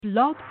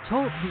Blog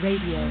Talk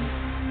Radio.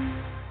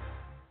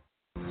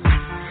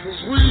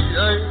 'Cause we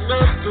ain't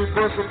nothing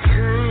but some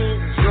true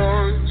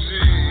young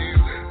G's.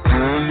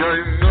 We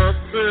ain't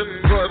nothing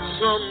but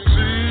some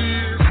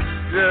G's.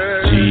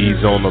 Yeah.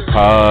 G's on the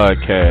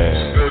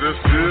podcast. That is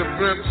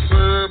dipping,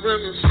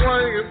 serving,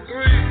 swinging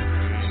threes,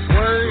 yeah.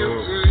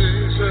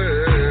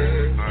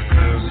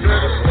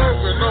 That is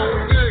smoking on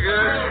big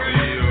ass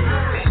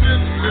trees.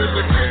 Sitting in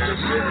the kitchen,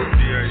 sipping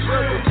teas.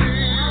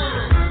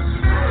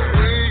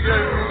 We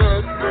ain't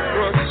nothing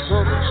but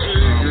some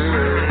G's,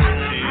 yeah.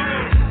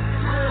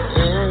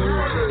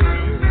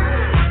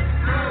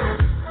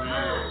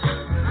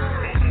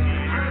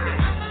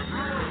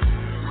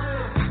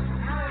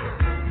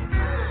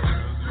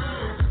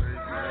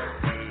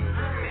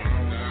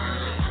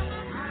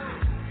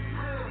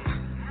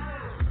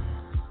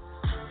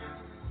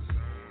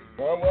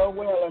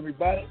 Well,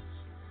 everybody.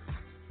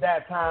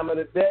 That time of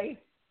the day,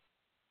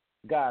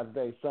 God's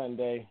Day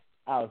Sunday,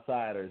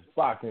 Outsiders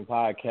Boxing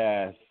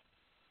Podcast,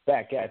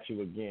 back at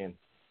you again.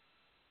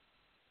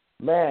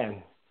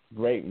 Man,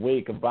 great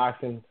week of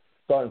boxing,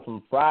 starting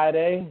from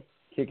Friday,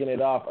 kicking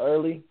it off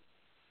early,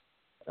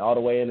 all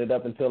the way ended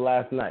up until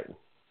last night.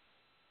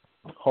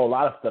 A whole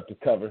lot of stuff to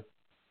cover,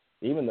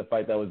 even the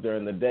fight that was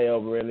during the day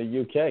over in the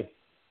UK.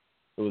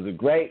 It was a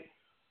great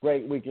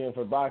weekend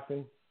for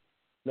boxing.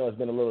 I know it's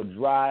been a little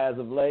dry as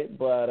of late,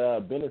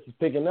 but business is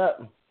picking up,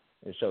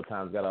 and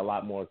Showtime's got a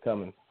lot more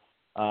coming.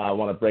 I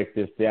want to break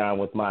this down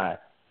with my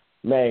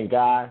main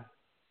guy.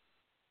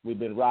 We've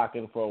been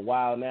rocking for a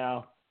while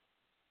now,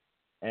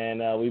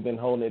 and we've been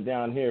holding it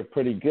down here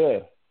pretty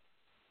good,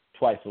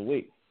 twice a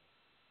week.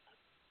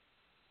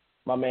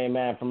 My main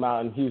man from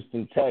out in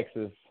Houston,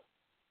 Texas,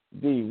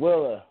 D.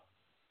 Willa.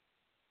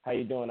 How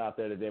you doing out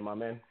there today, my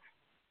man?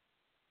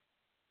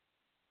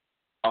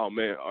 Oh,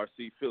 man,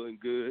 RC feeling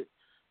good.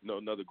 You know,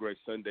 another great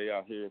Sunday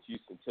out here in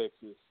Houston,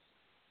 Texas.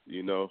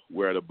 You know,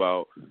 we're at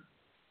about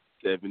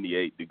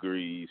 78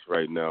 degrees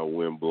right now,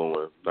 wind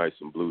blowing, nice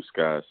and blue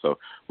skies. So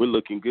we're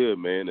looking good,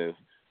 man, and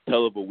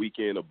hell of a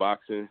weekend of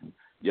boxing.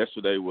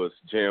 Yesterday was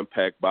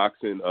jam-packed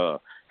boxing.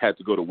 Had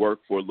to go to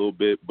work for a little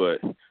bit,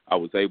 but I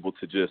was able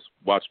to just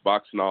watch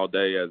boxing all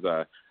day as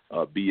I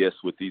BS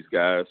with these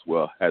guys.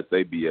 Well, as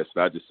they BS,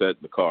 and I just sat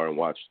in the car and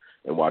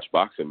watched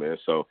boxing, man.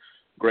 So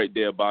great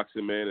day of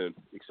boxing, man, and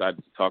excited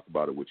to talk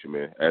about it with you,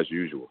 man, as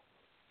usual.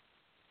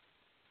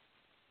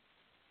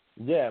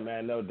 Yeah,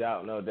 man, no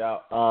doubt.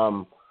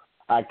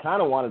 I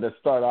kind of wanted to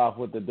start off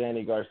with the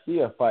Danny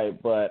Garcia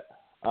fight, but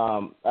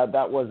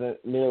that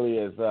wasn't nearly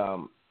as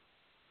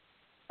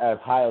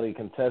highly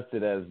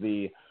contested as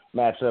the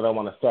match that I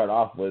want to start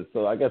off with.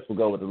 So I guess we'll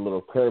go with a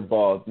little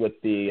curveball with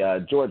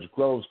the George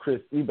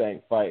Groves-Chris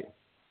Eubanks fight.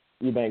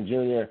 Eubanks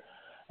Jr.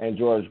 and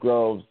George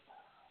Groves.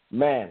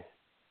 Man,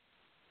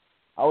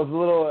 I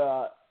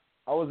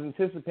was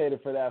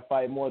anticipated for that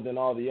fight more than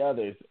all the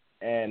others,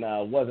 and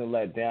wasn't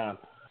let down.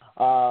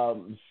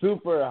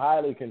 Super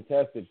highly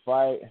contested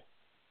fight,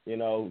 you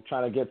know,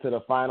 trying to get to the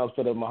finals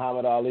for the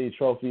Muhammad Ali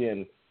trophy.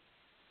 And,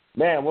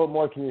 man, what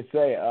more can you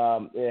say?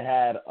 It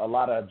had a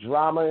lot of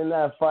drama in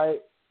that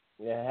fight.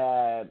 It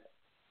had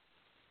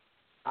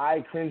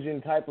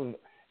eye-cringing type of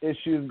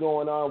issues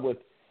going on with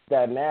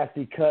that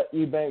nasty cut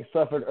Eubanks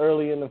suffered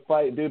early in the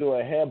fight due to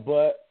a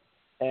headbutt.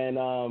 And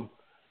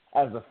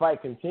as the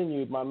fight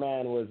continued, my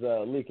man was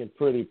leaking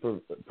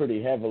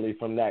pretty heavily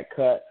from that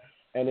cut.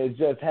 And it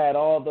just had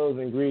all those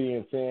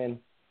ingredients in,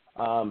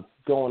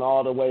 going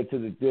all the way to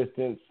the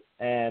distance.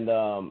 And,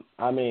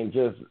 I mean,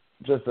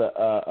 just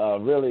a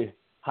really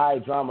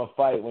high-drama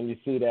fight when you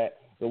see that,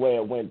 the way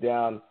it went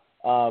down.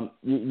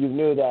 You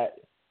knew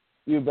that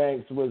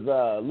Eubanks was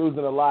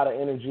losing a lot of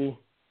energy.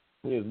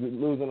 He was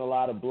losing a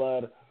lot of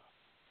blood.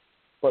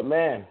 But,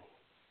 man,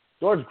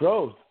 George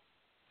Groves,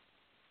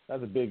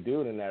 that's a big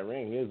dude in that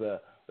ring. The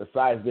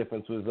size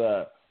difference was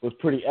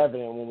pretty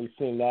evident when we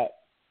seen that.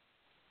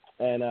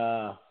 And,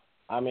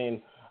 I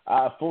mean,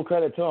 full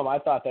credit to him. I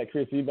thought that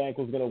Chris Eubanks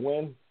was going to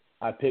win.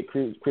 I picked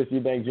Chris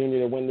Eubanks Jr.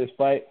 to win this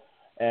fight.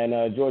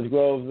 And George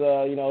Groves,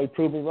 he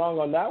proved me wrong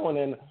on that one.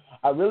 And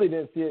I really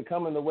didn't see it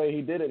coming the way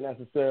he did it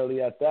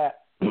necessarily at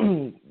that.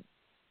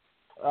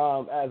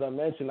 As I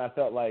mentioned, I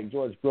felt like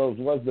George Groves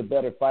was the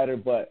better fighter,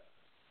 but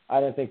I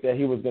didn't think that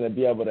he was going to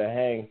be able to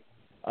hang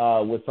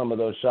with some of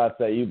those shots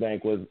that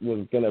Eubanks was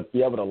going to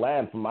be able to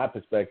land from my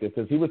perspective,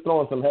 because he was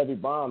throwing some heavy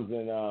bombs,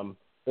 and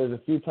there's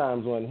a few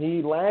times when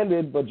he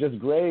landed but just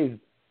grazed.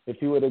 If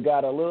he would have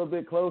got a little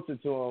bit closer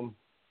to him,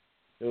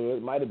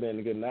 it might have been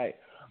a good night.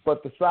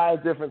 But the size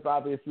difference,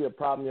 obviously a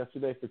problem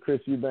yesterday for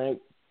Chris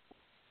Eubanks.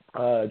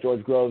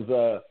 George Groves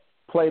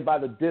played by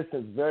the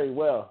distance very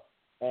well.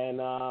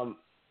 And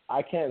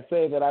I can't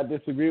say that I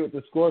disagree with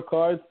the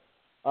scorecards.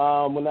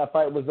 When that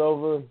fight was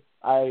over,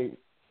 I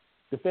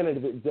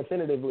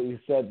definitively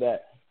said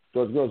that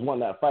George Groves won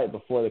that fight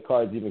before the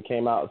cards even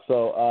came out.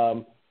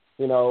 So,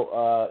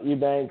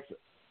 Eubanks,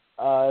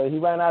 he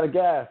ran out of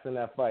gas in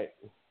that fight,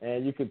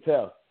 and you could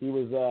tell. He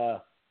was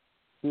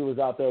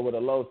out there with a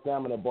low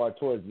stamina bar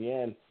towards the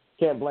end.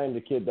 Can't blame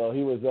the kid, though.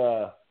 He was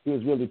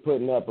really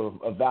putting up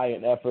a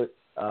valiant effort,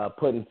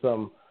 putting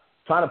some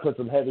trying to put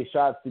some heavy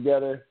shots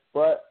together.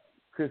 But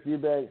Chris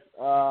Eubanks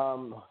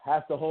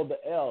has to hold the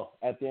L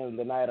at the end of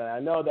the night. And I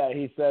know that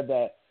he said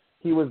that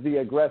he was the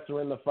aggressor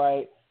in the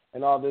fight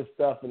and all this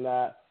stuff and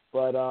that.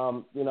 But,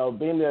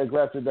 being the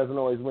aggressor doesn't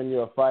always win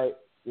you a fight.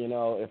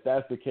 If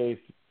that's the case,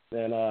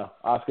 then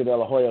Oscar De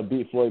La Hoya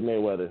beat Floyd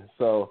Mayweather.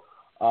 So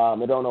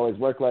it don't always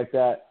work like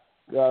that.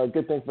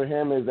 Good thing for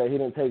him is that he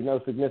didn't take no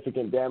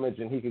significant damage,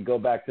 and he could go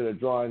back to the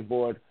drawing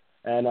board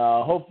and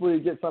hopefully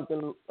get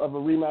something of a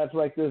rematch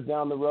like this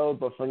down the road.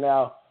 But for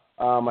now,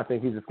 I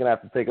think he's just going to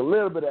have to take a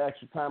little bit of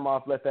extra time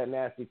off, let that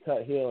nasty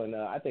cut heal, and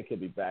I think he'll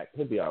be back.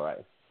 He'll be all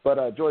right.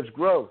 But George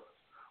Groves,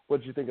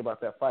 what did you think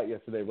about that fight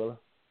yesterday, Willa?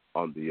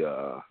 On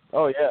the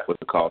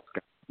what's it called,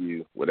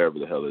 whatever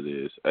the hell it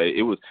is.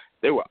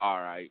 They were all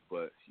right,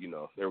 but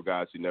there were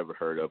guys you never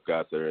heard of,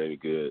 guys that are any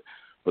good.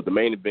 But the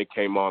main event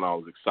came on. I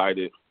was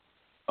excited.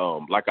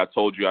 Like I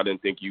told you, I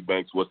didn't think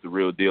Eubanks was the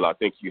real deal. I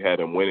think you had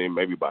him winning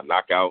maybe by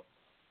knockout.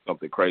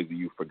 Something crazy.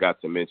 You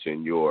forgot to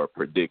mention your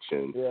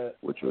prediction,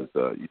 which is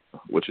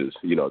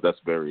that's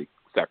very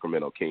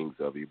Sacramento Kings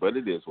of you. But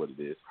it is what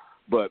it is.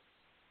 But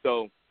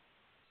so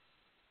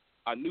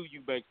I knew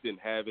Eubanks didn't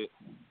have it.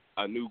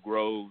 I knew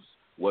Groves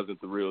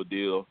wasn't the real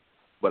deal,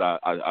 but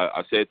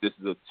I said this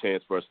is a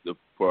chance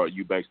for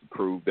Eubanks to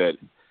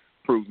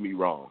prove me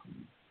wrong.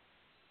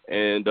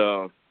 And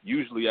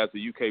usually, as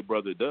the UK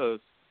brother does,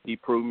 he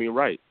proved me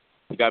right.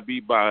 He got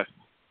beat by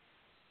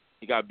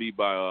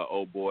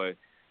old boy.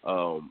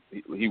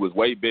 He was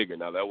way bigger.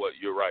 Now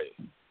you're right.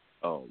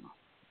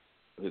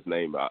 His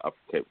name I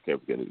can't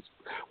forget his,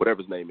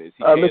 whatever his name is.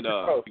 He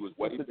was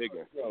way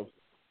bigger.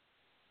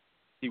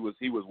 He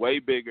was way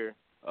bigger.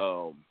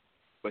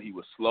 But he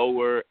was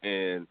slower,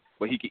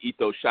 but he could eat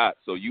those shots.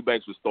 So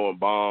Eubanks was throwing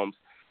bombs.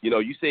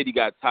 You said he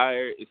got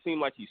tired. It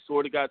seemed like he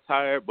sort of got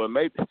tired, but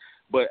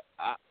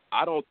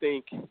I don't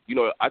think,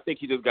 I think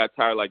he just got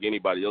tired like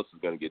anybody else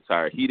is going to get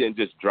tired. He didn't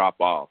just drop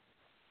off.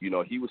 He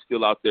was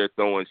still out there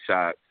throwing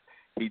shots.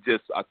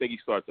 I think he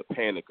started to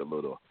panic a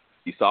little.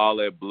 He saw all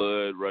that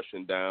blood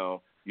rushing down.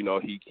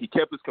 He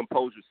kept his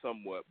composure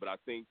somewhat, but I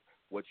think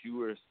what you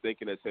were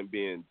thinking as him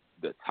being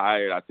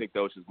tired, I think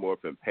that was just more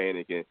of him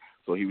panicking.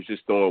 So he was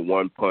just throwing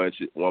one punch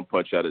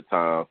at a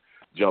time,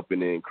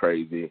 jumping in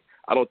crazy.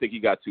 I don't think he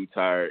got too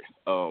tired.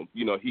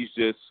 He's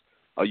just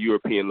a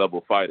European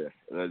level fighter,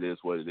 and that is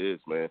what it is,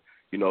 man.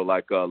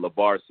 Like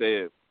LeVar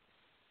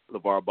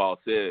Ball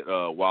said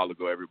a while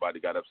ago, everybody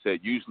got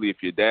upset. Usually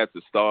if your dad's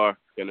a star,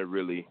 you're going to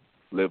really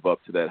live up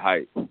to that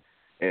hype.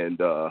 And,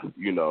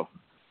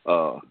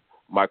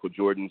 Michael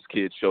Jordan's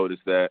kid showed us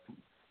that.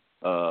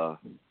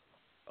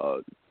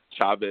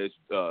 Chavez,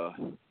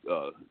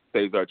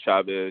 Cesar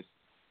Chavez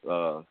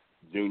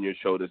Jr.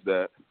 showed us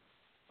that.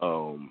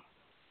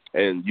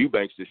 And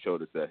Eubanks just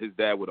showed us that. His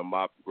dad would have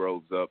mopped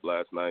Groves up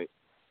last night.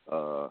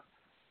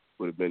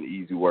 Would have been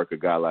easy work, a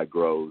guy like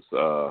Groves,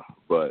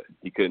 but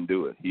he couldn't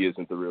do it. He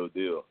isn't the real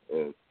deal.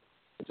 And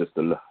just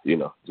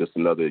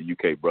another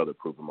UK brother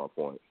proving my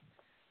point.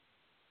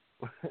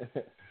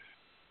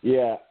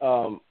 Yeah.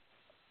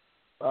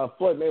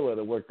 Floyd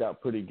Mayweather worked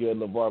out pretty good.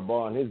 LeVar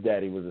Ball and his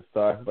daddy was a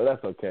star, but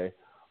that's okay.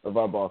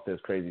 LeVar Ball says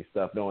crazy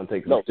stuff. No one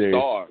takes him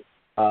serious.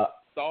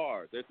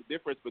 Star. There's a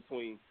difference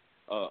between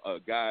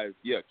guys.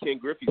 Yeah, Ken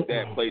Griffey's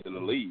dad played in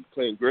the league.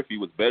 Ken Griffey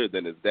was better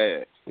than his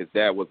dad. His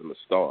dad wasn't a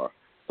star.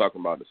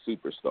 Talking about a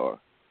superstar.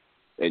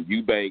 And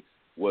Eubanks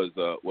was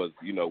a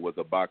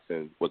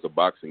boxing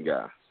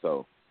guy.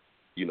 So,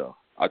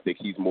 I think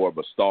he's more of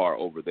a star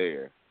over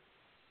there.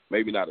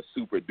 Maybe not a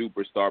super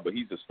duper star, but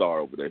he's a star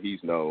over there.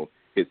 He's known.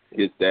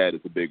 His dad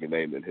is a bigger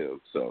name than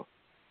him. So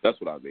that's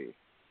what I mean.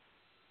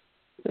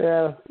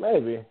 Yeah,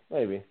 maybe.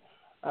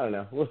 I don't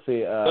know. We'll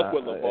see. That's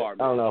what LeVar. I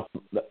don't know.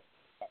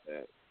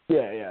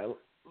 Yeah.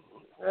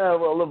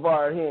 Well,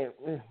 LeVar, he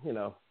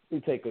ain't, he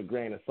take a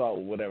grain of salt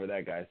with whatever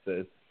that guy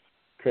says.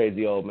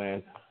 Crazy old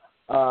man.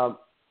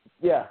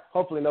 Yeah,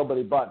 hopefully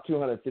nobody bought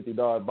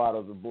 $250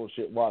 bottles of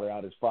bullshit water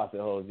out his faucet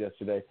hose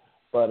yesterday.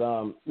 But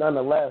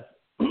nonetheless,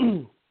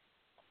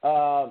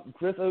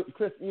 Chris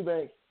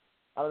Eubanks,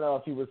 I don't know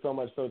if he was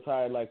so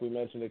tired like we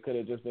mentioned. It could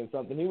have just been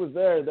something. He was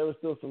there. There was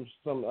still some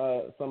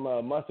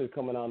mustard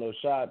coming on those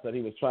shots that he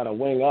was trying to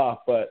wing off.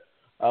 But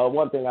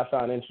one thing I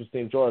found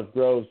interesting, George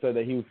Groves said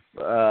that he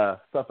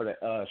suffered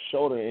a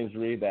shoulder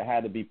injury that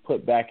had to be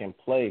put back in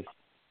place.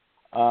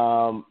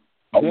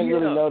 Didn't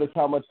really notice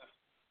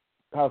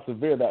how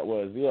severe that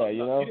was. Yeah,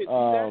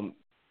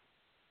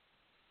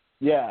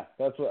 yeah,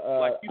 that's what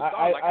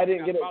I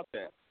didn't get it.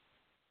 That.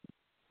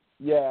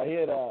 Yeah, he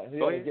had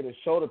to get his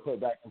shoulder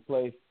put back in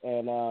place,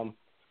 and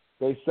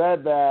they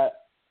said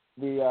that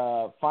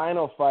the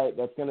final fight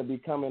that's going to be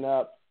coming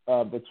up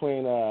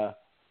between was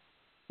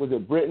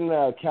it Britton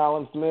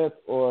Callum Smith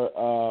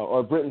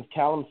or Britain's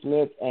Callum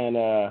Smith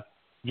and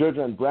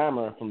Jurgen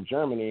Brammer from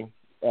Germany,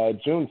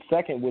 June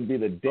 2nd would be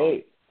the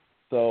date.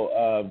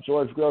 So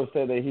George Groves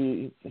said that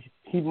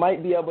he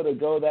might be able to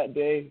go that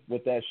day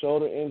with that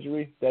shoulder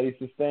injury that he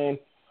sustained.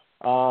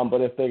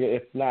 But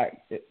if not,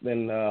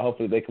 then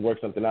hopefully they can work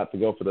something out to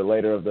go for the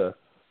later of the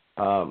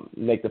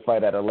make the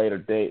fight at a later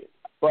date.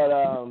 But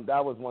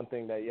that was one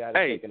thing that you had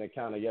to take into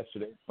account of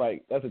yesterday's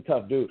fight. That's a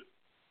tough dude.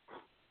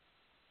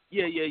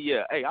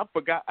 Yeah. Hey, I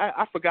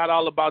forgot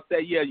all about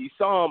that. Yeah, you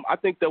saw him. I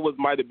think that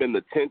might have been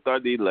the 10th or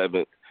the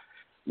 11th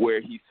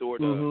where he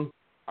sort of,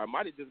 or it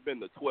might have just been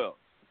the 12th.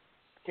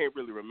 I can't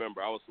really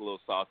remember. I was a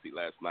little saucy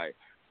last night.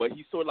 But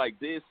he sort of like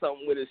did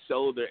something with his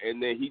shoulder,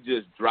 and then he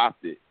just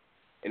dropped it.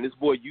 And this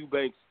boy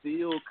Eubanks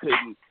still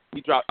couldn't.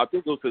 He dropped. I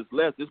think it was his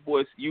left. This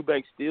boy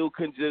Eubanks still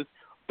couldn't just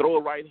throw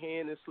a right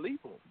hand and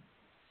sleep him.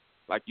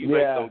 Like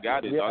Eubanks don't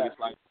got it. Dog. It's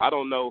like I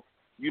don't know.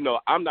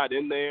 I'm not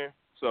in there,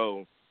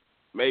 so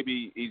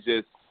maybe he's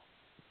just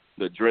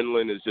the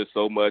adrenaline is just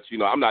so much.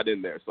 I'm not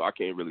in there, so I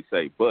can't really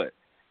say. But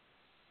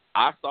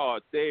I saw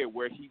it there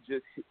where he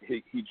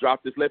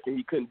dropped his left and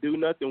he couldn't do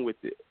nothing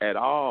with it at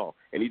all,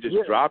 and he just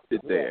dropped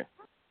it there.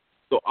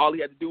 So all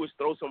he had to do was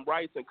throw some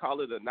rights and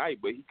call it a night,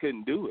 but he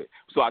couldn't do it.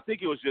 So I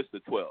think it was just the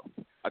 12th.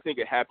 I think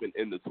it happened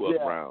in the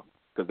 12th round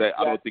because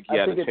I don't think he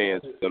had a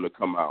chance for them to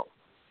come out.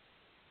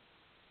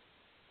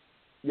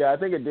 Yeah, I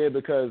think it did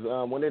because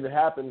when it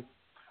happened,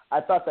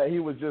 I thought that he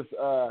was just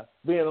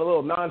being a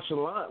little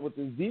nonchalant with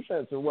his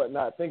defense and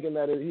whatnot, thinking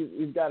that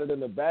he's got it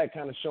in the bag,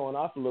 kind of showing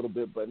off a little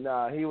bit. But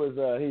nah, he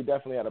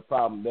definitely had a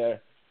problem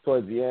there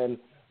towards the end.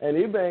 And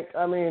Eubanks,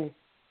 I mean,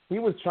 he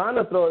was trying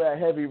to throw that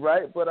heavy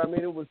right, but I mean,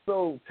 it was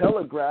so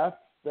telegraphed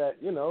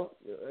that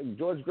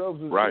George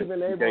Groves was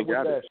even able with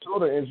that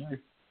shoulder injury.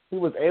 He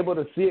was able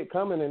to see it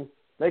coming and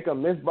make a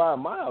miss by a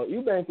mile.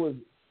 Eubanks was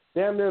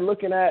damn near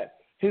looking at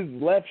his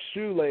left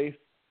shoelace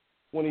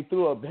when he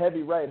threw a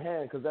heavy right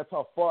hand because that's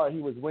how far he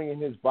was winging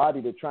his body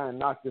to try and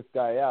knock this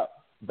guy out.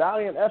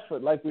 Valiant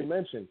effort, like we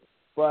mentioned.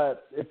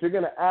 But if you're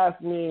going to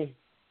ask me,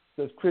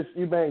 does Chris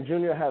Eubanks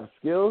Jr. have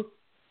skills?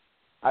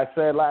 I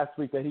said last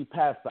week that he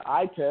passed the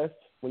eye test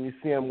when you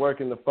see him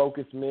working the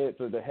focus mitts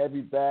or the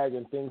heavy bag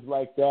and things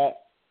like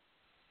that.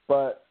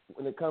 But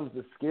when it comes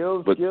to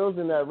skills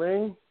in that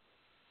ring,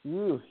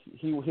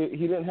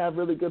 he didn't have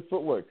really good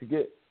footwork to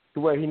get to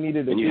where he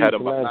needed to be to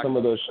land some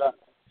of those shots.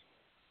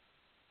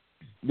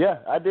 Yeah,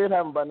 I did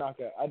have him by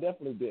knockout. I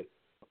definitely did.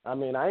 I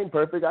mean, I ain't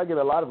perfect. I get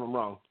a lot of them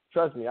wrong.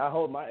 Trust me, I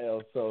hold my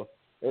L's, so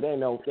it ain't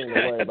no thing to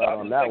worry about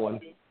on that one.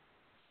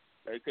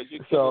 Because I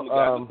just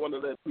want to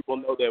let people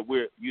know that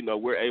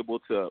we're able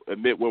to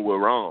admit when we're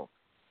wrong.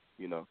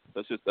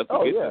 That's a good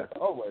thing.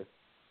 Always.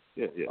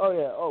 Yeah. Oh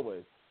yeah,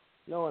 always.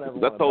 No one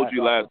ever. I told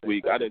you last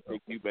week I didn't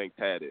think Eubanks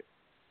had it,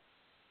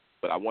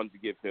 but I wanted to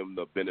give him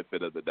the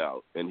benefit of the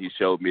doubt, and he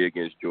showed me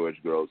against George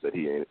Groves that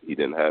he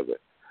didn't have it.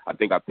 I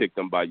think I picked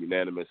him by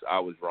unanimous. I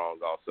was wrong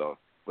also,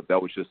 but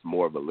that was just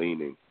more of a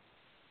leaning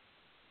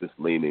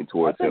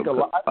towards him.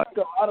 I think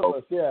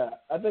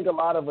a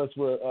lot of us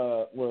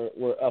were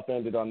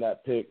upended on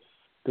that pick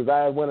because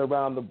I went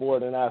around the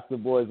board and asked the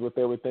boys what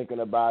they were thinking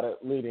about it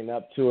leading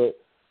up to it,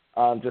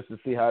 just to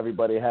see how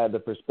everybody had the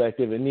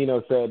perspective. And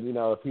Nino said,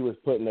 if he was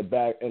put in the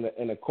back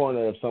in a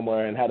corner of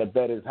somewhere and had to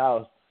bet his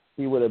house,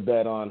 he would have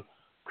bet on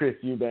Chris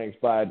Eubanks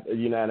by a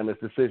unanimous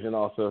decision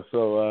also.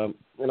 So,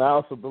 and I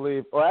also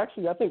believe, or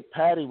actually I think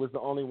Patty was the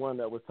only one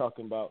that was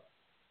talking about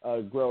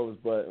Groves,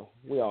 but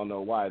we all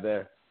know why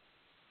there.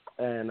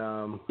 And,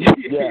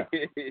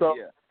 so,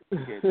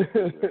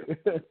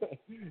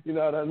 you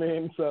know what I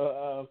mean?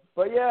 So,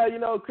 but yeah,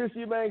 Chris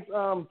Eubanks,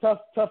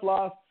 tough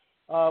loss,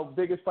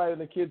 biggest fight in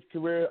the kid's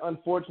career.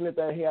 Unfortunate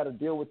that he had to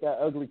deal with that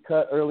ugly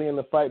cut early in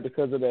the fight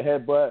because of the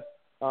headbutt.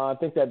 I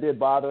think that did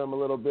bother him a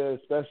little bit,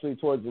 especially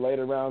towards the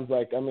later rounds.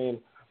 Like, I mean,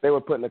 they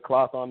were putting the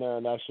cloth on there,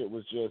 and that shit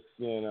was just,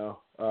 it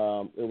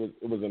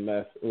was a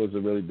mess. It was a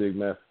really big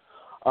mess.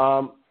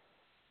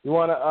 You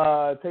want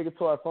to take it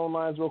to our phone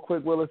lines real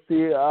quick, Willa,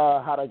 see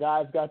how the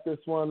guys got this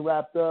one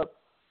wrapped up,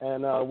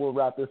 and we'll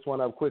wrap this one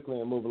up quickly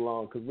and move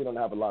along because we don't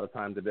have a lot of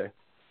time today.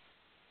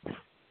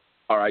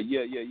 All right,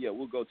 yeah.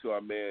 We'll go to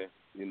our man.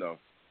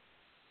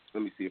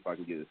 Let me see if I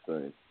can get his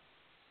thing.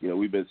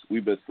 We've been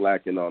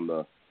slacking on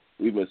our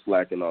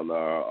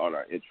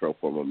intro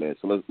for my man.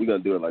 So we're gonna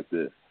do it like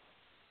this.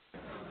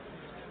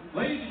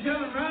 Ladies and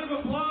gentlemen, round of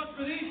applause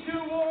for these two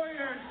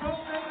warriors,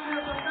 both making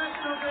their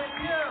professional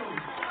debut.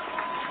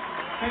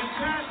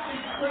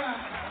 Fantastic scrap.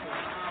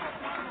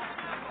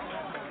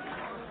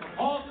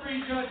 All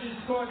three judges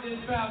scored this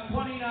bout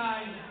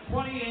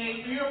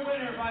 29-28. Your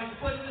winner by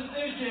split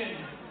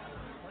decision.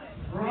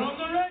 From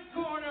the red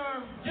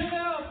corner,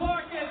 Janelle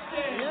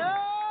Parkinson. Yeah.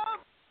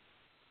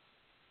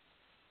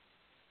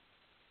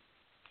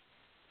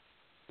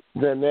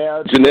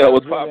 Janelle,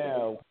 what's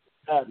poppin'?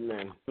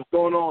 What's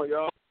going on,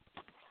 y'all?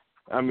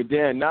 I mean,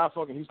 damn, now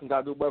fucking Houston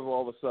got good weather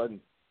all of a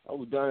sudden. I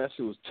was down there. That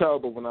shit was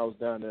terrible when I was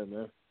down there,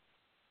 man.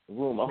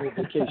 Ruined my whole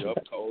vacation.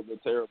 Cold and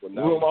terrible.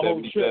 Now ruined my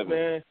whole trip,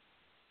 man.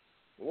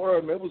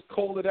 Word, man. It was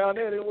colder down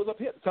there than it was up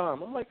here at the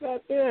time. I'm like, God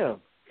damn.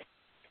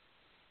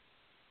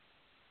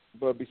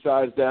 But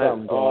besides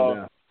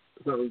that,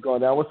 something's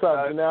going down. What's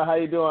up, Janelle? How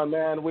you doing,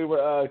 man? We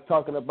were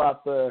talking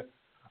about the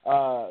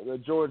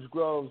George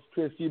Groves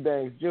Chris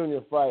Eubanks Jr.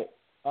 fight.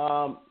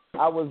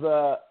 I was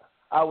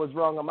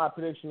wrong on my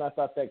prediction. I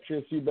thought that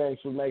Chris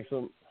Eubanks would make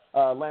some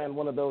land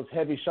one of those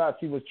heavy shots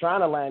he was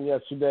trying to land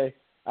yesterday,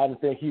 I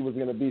didn't think he was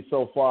going to be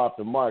so far off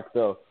the mark,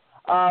 though.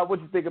 What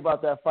did you think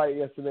about that fight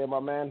yesterday, my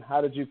man?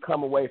 How did you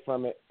come away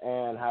from it,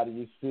 and how do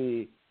you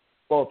see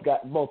both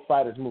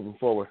fighters moving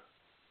forward?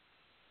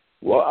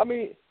 Well, I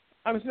mean,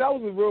 that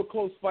was a real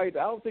close fight.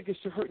 I don't think it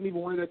should hurt neither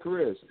one of their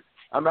careers.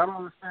 I mean, I don't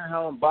understand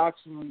how in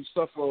boxing when you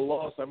suffer a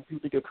loss, people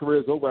think your career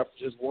is over after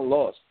just one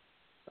loss.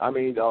 I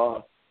think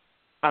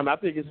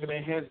it's going to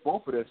enhance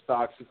both of their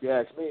stocks, if you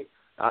ask me.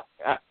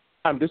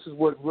 This is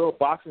what real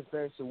boxing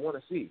fans should want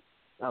to see.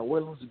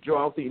 Win, lose, or draw,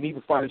 I don't think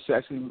neither fighter should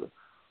actually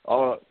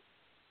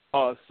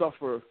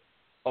suffer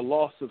a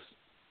loss of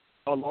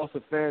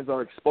fans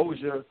or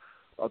exposure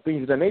or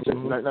things of that nature.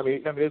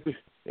 Mm-hmm.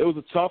 It was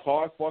a tough,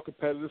 hard-fought,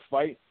 competitive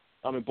fight.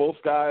 Both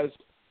guys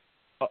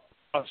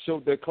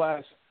showed their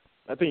class.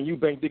 I think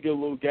Eubanks did get a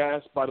little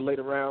gassed by the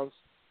later rounds,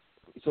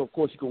 so of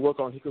course he can work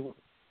on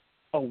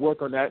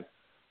that,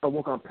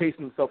 work on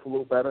pacing himself a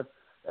little better,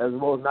 as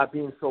well as not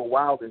being so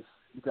wildish.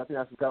 I think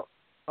that's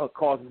what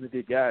caused him to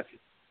get gassed.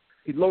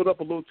 He loaded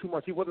up a little too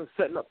much. He wasn't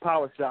setting up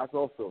power shots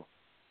also,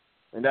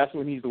 and that's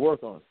what he needs to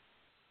work on.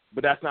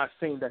 But that's not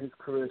saying that his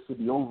career should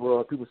be over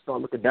or people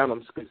start looking down on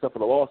him except for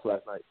the loss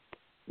last night.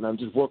 And I'm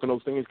just working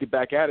those things, get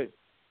back at it,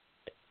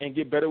 and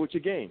get better with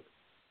your game.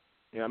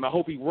 I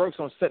hope he works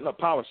on setting up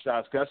power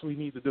shots because that's what he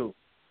needs to do.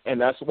 And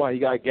that's why he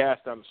got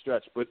gassed down the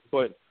stretch. But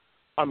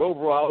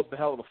overall, it was a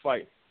hell of a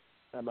fight.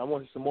 I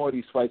want some more of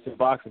these fights in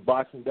boxing.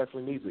 Boxing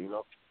definitely needs it,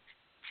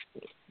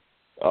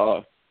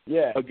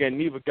 Yeah. Again,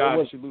 neither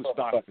guy should lose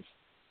stock.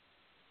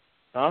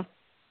 Huh?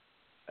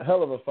 A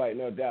hell of a fight,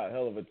 no doubt. A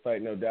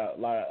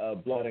lot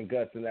of blood and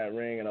guts in that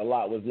ring, and a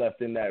lot was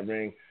left in that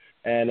ring.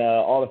 And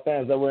all the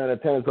fans that were in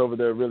attendance over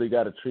there really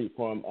got a treat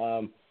for him.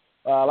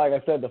 Like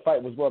I said, the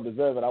fight was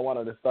well-deserved, and I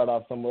wanted to start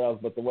off somewhere else,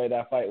 but the way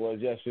that fight was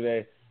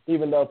yesterday,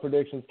 even though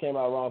predictions came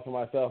out wrong for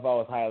myself, I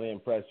was highly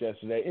impressed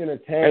yesterday.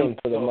 Entertaining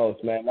for the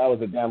most, man. That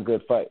was a damn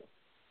good fight.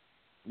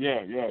 Yeah,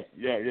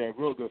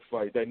 real good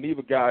fight. That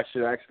neither guy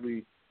should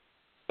actually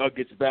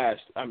gets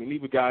bashed.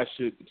 Neither guy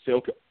should say,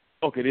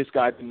 okay, this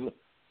guy didn't.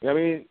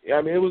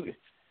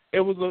 It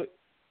was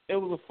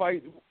a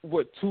fight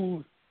where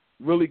two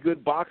really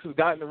good boxers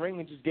got in the ring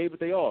and just gave it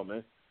their all,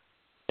 man.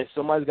 And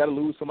somebody's got to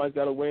lose, somebody's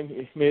got to win.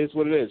 It's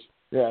what it is.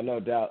 Yeah, no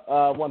doubt.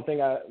 One thing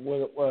I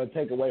would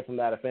take away from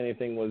that, if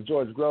anything, was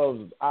George Groves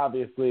was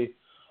obviously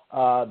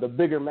the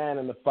bigger man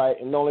in the fight,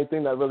 and the only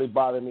thing that really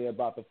bothered me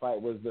about the fight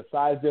was the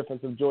size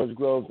difference of George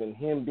Groves and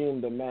him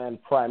being the man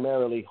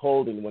primarily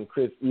holding when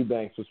Chris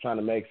Eubanks was trying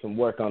to make some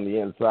work on the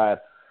inside.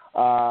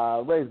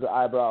 Raised the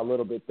eyebrow a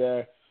little bit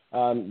there.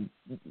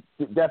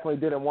 Definitely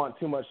didn't want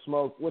too much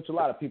smoke, which a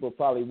lot of people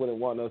probably wouldn't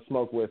want no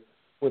smoke with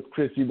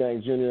Chris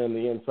Eubanks Jr. on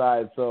the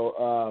inside.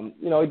 So,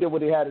 he did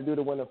what he had to do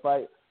to win the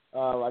fight.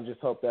 I just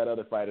hope that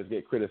other fighters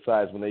get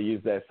criticized when they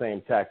use that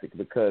same tactic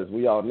because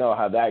we all know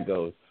how that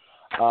goes.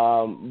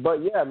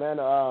 But, yeah, man,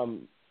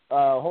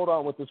 hold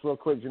on with this real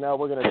quick, Janelle.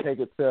 We're going to take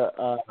it to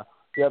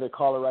the other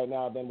caller right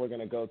now. Then we're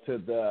going to go to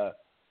the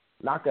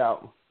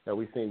knockout that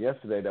we seen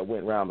yesterday that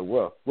went around the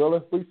world.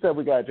 Willa, we said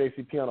we got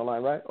JCP on the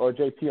line, right? Or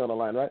JP on the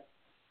line, right?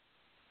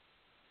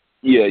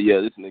 Yeah,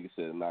 this nigga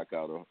said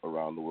knockout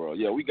around the world.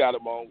 Yeah, we got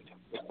him on.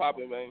 What's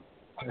poppin', man?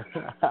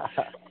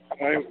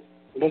 Hey,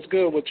 what's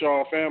good with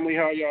y'all, family?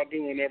 How y'all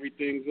doing?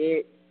 Everything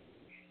good?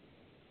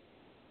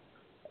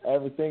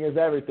 Everything is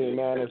everything,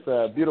 man. It's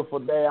a beautiful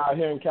day out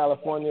here in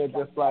California,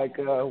 just like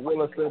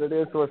Willa said it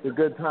is, so it's a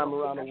good time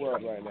around the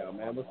world right now,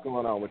 man. What's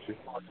going on with you?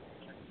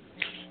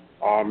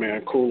 Oh,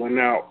 man, cooling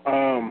out.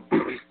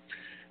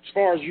 As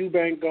far as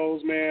Eubank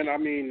goes, man,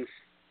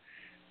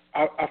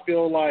 I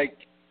feel like,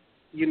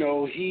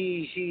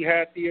 he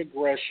had the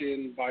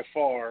aggression by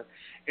far,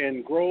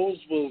 and Groves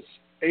was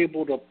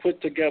able to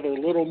put together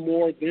a little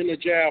more than a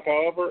jab.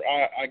 However,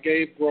 I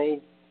gave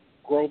Groves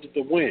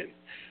the win.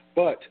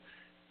 But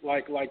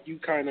like you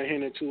kind of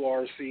hinted to,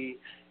 RC,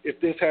 if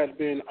this had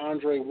been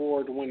Andre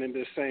Ward winning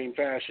the same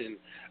fashion,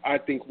 I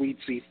think we'd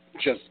see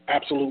just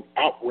absolute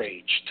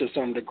outrage to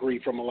some degree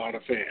from a lot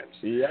of fans.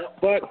 Yeah,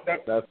 but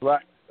that's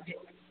right.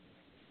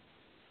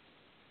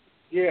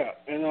 Yeah,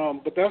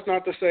 and but that's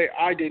not to say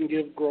I didn't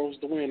give Groves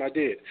the win. I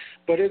did.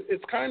 But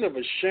it's kind of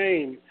a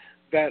shame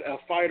that a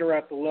fighter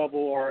at the level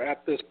or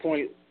at this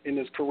point in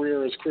his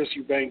career as Chris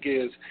Eubank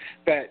is,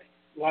 that,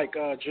 like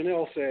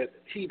Janelle said,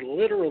 he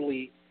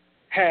literally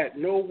had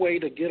no way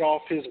to get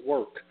off his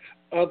work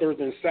other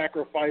than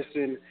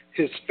sacrificing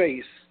his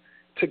face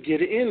to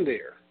get in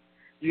there.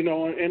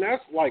 And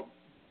that's, like,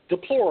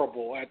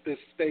 deplorable at this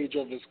stage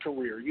of his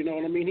career. You know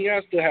what I mean? He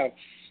has to have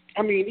 –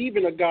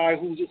 even a guy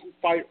who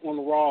fight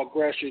on raw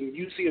aggression,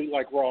 you see,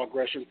 like, raw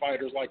aggression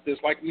fighters like this,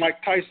 like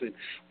Mike Tyson.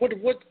 What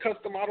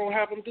custom I don't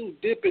have him do?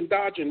 Dip and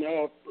dodge, and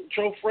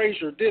Joe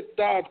Frazier, dip,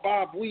 dodge,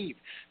 bob, weave.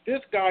 This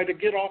guy, to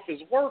get off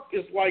his work,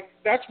 is like,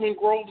 that's when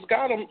Groves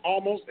got him.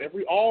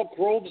 All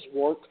Groves'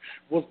 work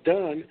was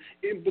done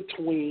in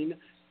between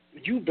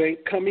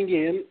Eubank coming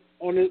in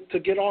on it to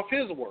get off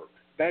his work.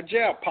 That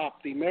jab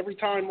popped him every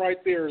time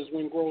right there is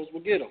when Groves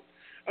would get him.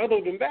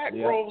 Other than that,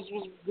 Groves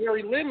was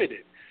very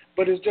limited.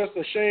 But it's just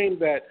a shame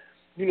that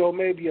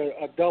maybe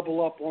a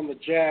double up on the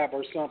jab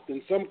or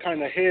something, some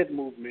kind of head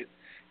movement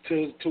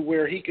to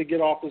where he could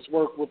get off his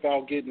work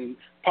without getting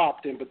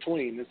popped in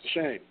between. It's a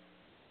shame.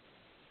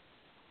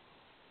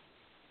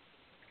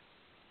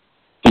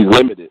 He's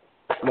limited.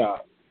 No.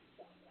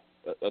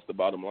 That's the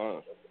bottom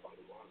line.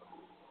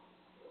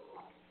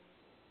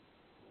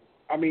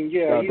 I mean,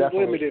 yeah, No, he's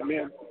definitely. limited,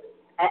 man.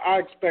 I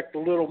expect a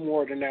little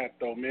more than that,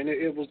 though, man.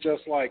 It was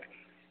just like,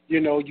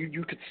 you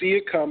could see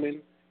it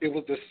coming. It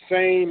was the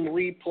same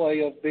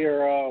replay of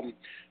their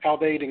how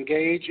they'd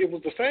engage. It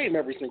was the same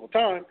every single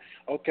time.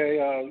 Okay,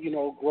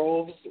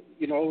 Groves,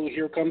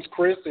 here comes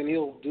Chris, and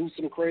he'll do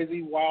some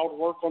crazy, wild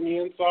work on the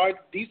inside.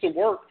 Decent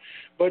work,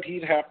 but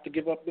he'd have to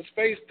give up his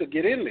space to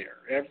get in there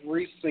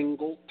every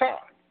single time.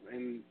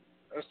 And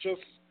that's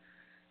just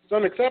it's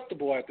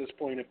unacceptable at this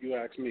point, if you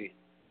ask me.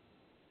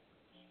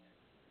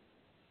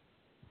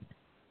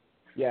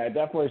 Yeah, it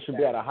definitely should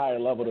be at a higher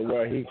level to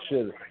where he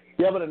should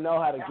be able to know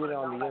how to get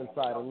on the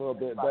inside a little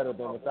bit better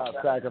than without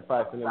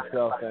sacrificing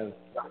himself, and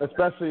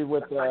especially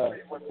with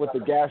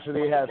the gash that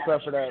he has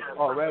suffered at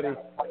already,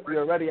 he's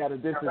already at a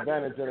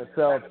disadvantage in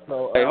itself.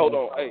 So Hey, hold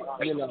on. Hey,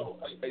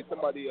 hey,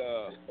 somebody.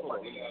 Hold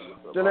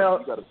on.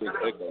 Janelle, you got a big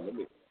echo. Let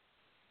me.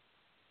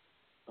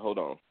 Hold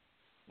on,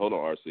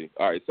 RC.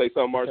 All right, say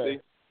something, RC. Okay.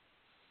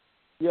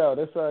 Yo,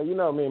 this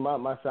me,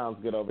 my sound's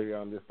good over here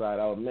on this side.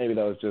 Maybe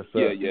that was just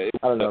yeah.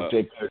 I don't know if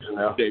Jake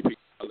now.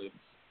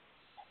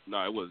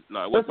 No, it was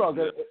That's all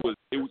good.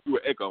 You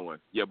were echoing.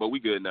 Yeah, but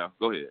we good now.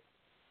 Go ahead.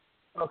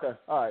 Okay.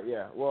 All right.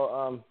 Yeah.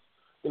 Well,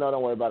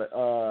 don't worry about it.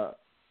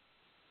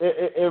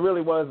 It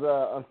really was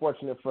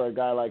unfortunate for a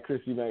guy like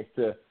Chris Eubanks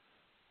to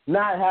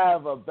not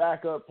have a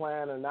backup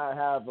plan and not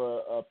have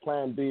a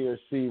plan B or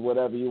C,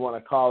 whatever you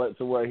want to call it,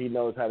 to where he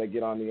knows how to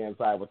get on the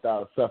inside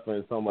without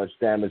suffering so much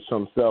damage to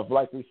himself.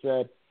 Like we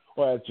said,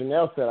 or as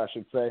Janelle said, I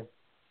should say,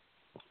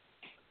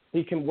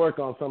 he can work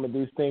on some of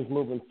these things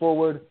moving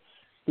forward.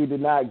 He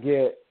did not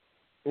get,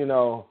 he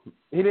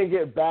didn't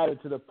get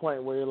battered to the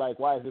point where you're like,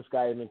 why is this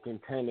guy even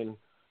contending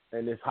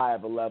in this high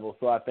of a level?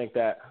 So I think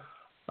that,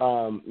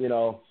 L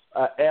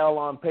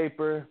on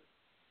paper,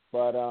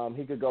 but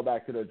he could go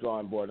back to the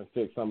drawing board and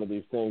fix some of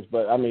these things.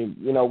 But, I mean,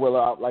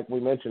 Willa, like we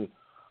mentioned,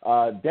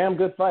 damn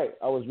good fight.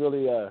 I was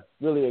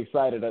really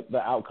excited at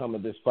the outcome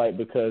of this fight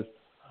because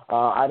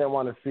I didn't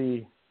want to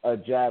see a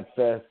jab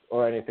fest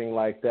or anything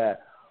like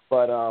that.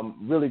 But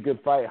really good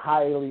fight,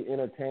 highly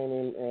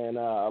entertaining, and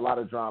a lot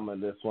of drama in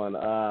this one.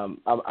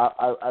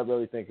 I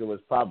really think it was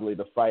probably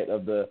the fight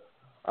of the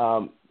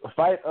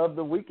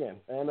weekend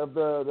and of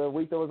the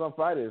week that was on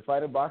Friday, the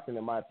fight of boxing,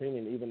 in my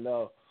opinion, even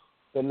though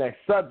the next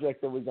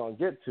subject that we're going to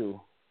get to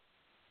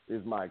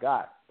is my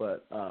guy.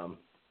 But,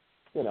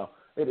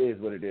 it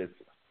is what it is.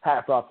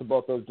 Hats off to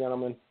both those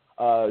gentlemen.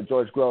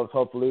 George Groves,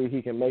 hopefully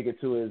he can make it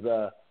to his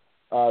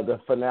the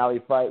finale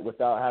fight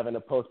without having to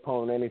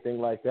postpone anything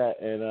like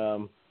that,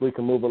 and we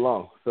can move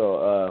along.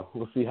 So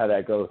we'll see how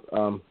that goes.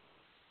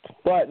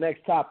 But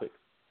next topic.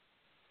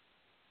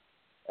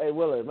 Hey,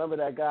 Willa, remember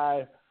that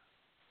guy,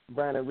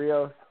 Brandon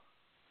Rios,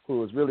 who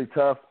was really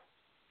tough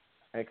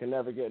and could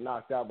never get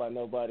knocked out by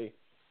nobody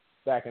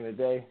back in the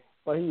day?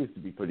 Well, he used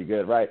to be pretty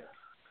good, right?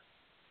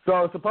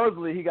 So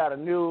supposedly he got a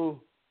new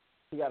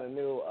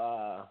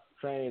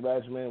training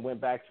regimen,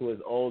 went back to his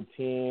old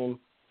team,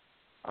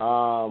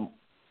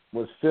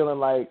 was feeling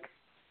like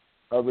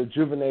a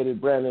rejuvenated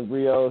Brandon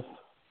Rios.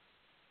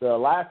 The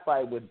last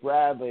fight with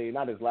Bradley,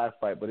 not his last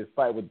fight, but his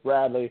fight with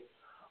Bradley,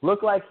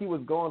 looked like he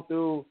was going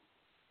through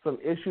some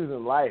issues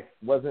in life.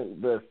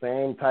 Wasn't the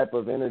same type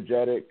of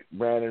energetic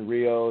Brandon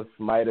Rios.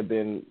 Might have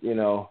been,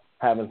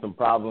 having some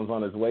problems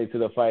on his way to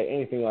the fight,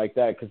 anything like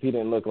that, because he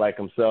didn't look like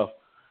himself.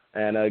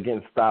 And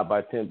getting stopped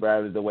by Tim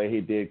Bradley the way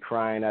he did,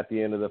 crying at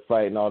the end of the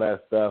fight and all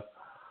that stuff.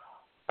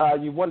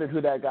 You wondered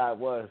who that guy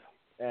was.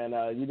 And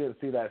you didn't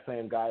see that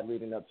same guy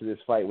leading up to this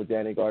fight with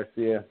Danny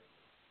Garcia.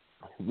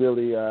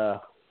 Really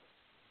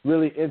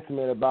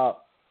intimate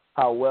about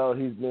how well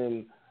he's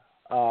been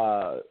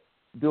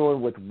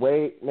doing with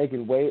weight,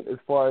 making weight as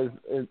far as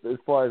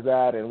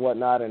that and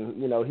whatnot.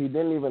 And he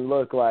didn't even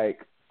look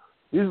like.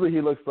 Usually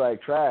he looks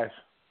like trash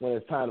when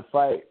it's time to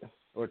fight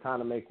or time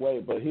to make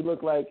weight, but he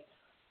looked like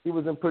he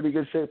was in pretty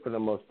good shape for the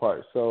most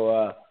part.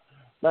 So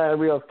Brandon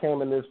Rios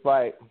came in this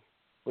fight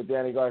with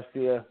Danny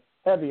Garcia,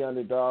 heavy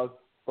underdog,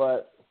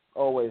 but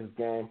always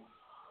game.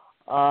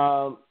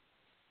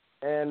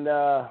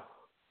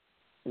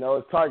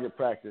 It's target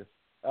practice.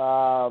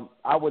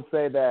 I would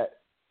say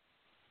that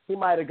he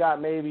might have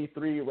got maybe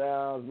 3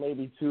 rounds,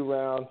 maybe 2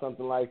 rounds,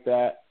 something like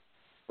that.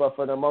 But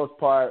for the most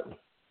part,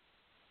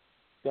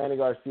 Danny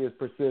Garcia's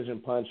precision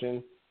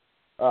punching.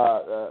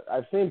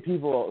 I've seen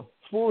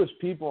foolish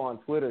people on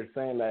Twitter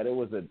saying that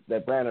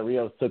that Brandon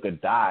Rios took a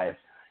dive.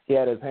 He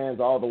had his hands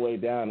all the way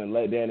down and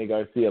let Danny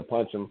Garcia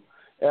punch him.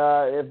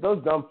 If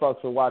those dumb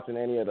fucks were watching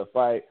any of the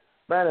fight,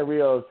 Brandon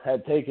Rios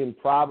had taken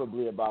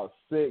probably about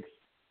 6,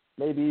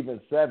 maybe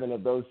even 7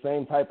 of those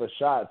same type of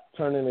shots,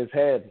 turning his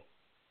head,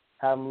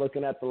 have him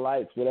looking at the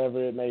lights,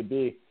 whatever it may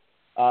be.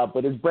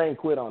 But his brain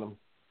quit on him.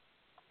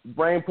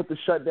 Brain put the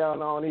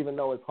shutdown on, even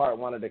though his heart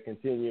wanted to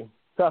continue.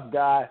 tough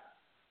guy.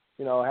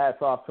 You know,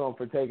 hats off to him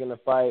for taking the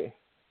fight.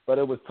 But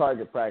it was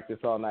target practice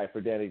all night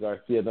for Danny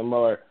Garcia. The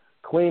more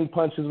clean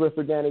punches were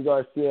for Danny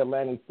Garcia,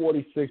 landing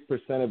 46%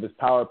 of his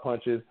power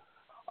punches,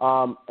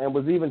 and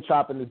was even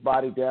chopping his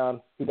body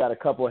down. He got a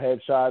couple of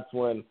headshots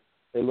when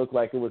they looked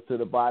like it was to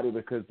the body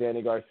because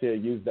Danny Garcia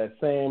used that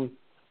same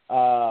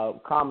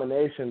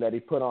combination that he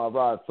put on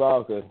Rod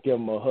Saul to give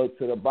him a hook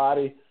to the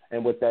body,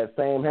 and with that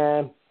same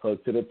hand,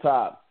 hook to the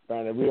top.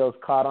 Brandon Rios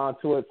caught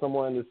onto it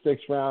somewhere in the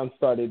 6th round,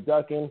 started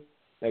ducking.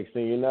 Next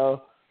thing you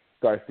know,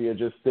 Garcia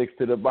just sticks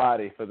to the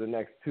body for the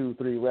next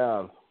 2-3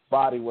 rounds,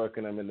 body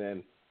working him, and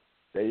then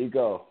there you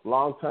go.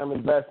 Long-term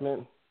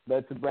investment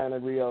led to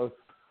Brandon Rios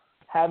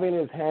having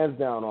his hands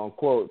down on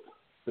quotes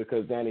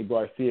because Danny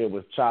Garcia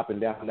was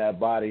chopping down that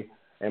body.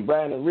 And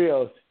Brandon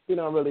Rios, he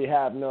don't really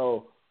have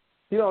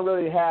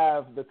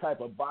the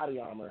type of body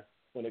armor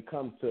when it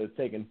comes to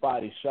taking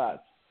body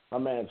shots. My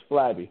man's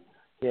flabby.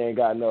 He ain't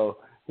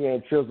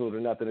chiseled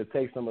or nothing to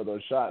take some of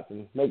those shots.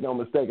 And make no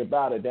mistake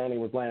about it, Danny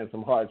was landing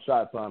some hard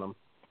shots on him.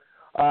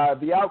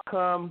 The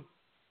outcome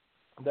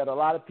that a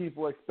lot of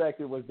people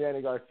expected was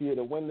Danny Garcia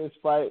to win this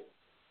fight.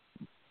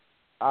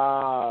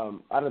 I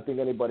don't think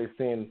anybody's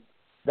seen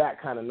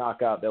that kind of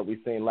knockout that we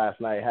seen last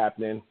night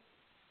happening,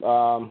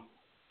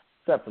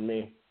 except for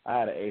me. I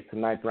had an 8th to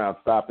 9th round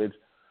stoppage.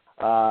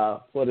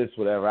 Well, it's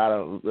whatever. I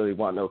don't really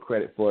want no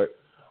credit for it.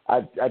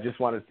 I just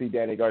wanted to see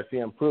Danny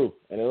Garcia improve,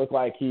 and it looked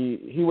like he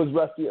was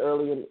rusty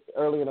early in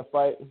the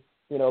fight.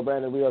 You know,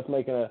 Brandon Rios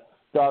making a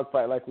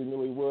dogfight like we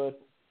knew he would,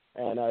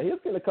 and he was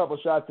getting a couple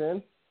shots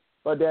in,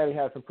 but Danny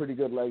had some pretty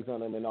good legs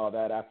on him and all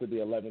that after the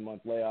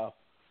 11-month layoff.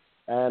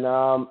 And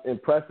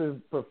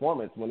impressive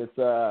performance. When it's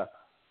a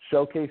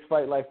showcase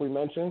fight like we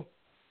mentioned,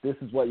 this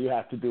is what you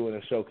have to do in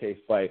a showcase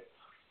fight.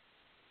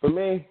 For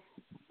me,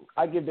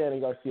 I give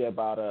Danny Garcia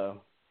about a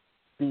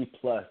B+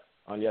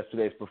 on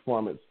yesterday's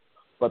performance,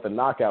 but the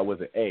knockout was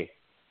an A.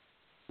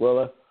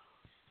 Willa,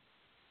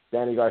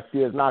 Danny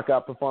Garcia's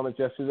knockout performance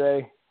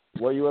yesterday,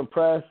 were you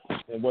impressed,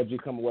 and what did you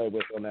come away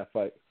with on that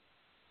fight?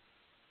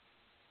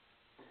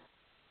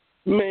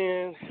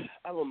 Man,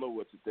 I don't know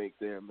what to think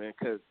there, man,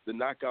 because the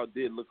knockout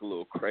did look a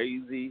little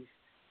crazy.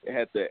 It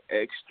had the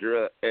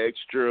extra.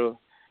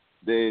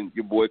 Then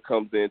your boy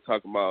comes in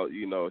talking about,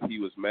 you know, he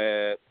was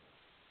mad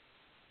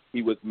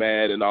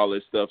and all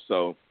this stuff.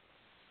 So,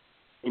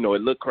 you know,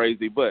 it looked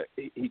crazy, but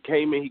he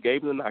came in, he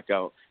gave him the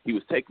knockout. He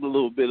was taking a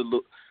little bit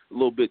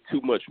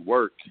too much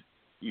work,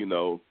 you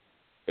know,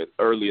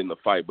 early in the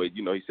fight. But,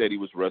 you know, he said he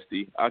was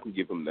rusty. I can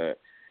give him that.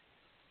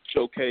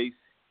 Showcase,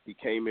 he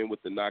came in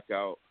with the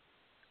knockout.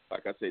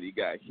 Like I said, he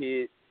got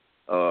hit.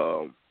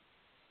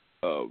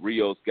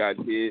 Rios got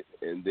hit,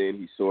 and then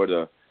he sort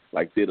of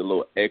like did a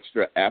little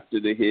extra after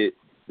the hit,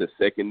 the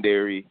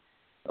secondary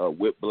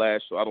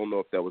whiplash. So I don't know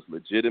if that was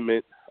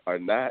legitimate or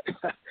not.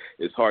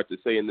 It's hard to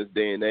say in this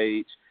day and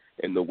age.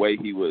 And the way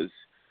he was,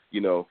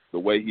 you know,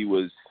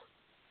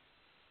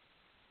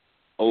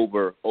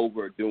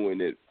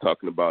 overdoing it,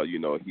 talking about, you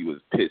know, he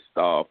was pissed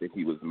off and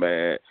he was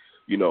mad.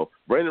 You know,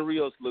 Brandon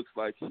Rios looks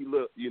like he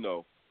looked, you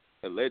know,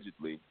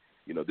 allegedly.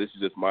 You know, this is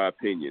just my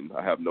opinion.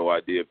 I have no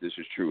idea if this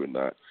is true or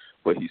not.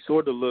 But he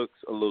sort of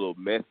looks a little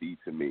messy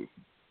to me.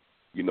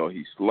 You know,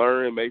 he's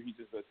slurring. Maybe he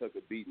just took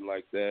a beating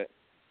like that.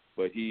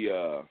 But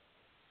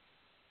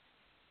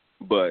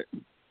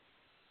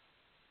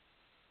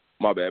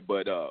my bad.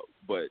 But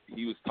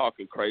he was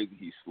talking crazy.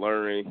 He's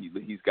slurring.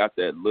 He's got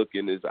that look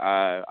in his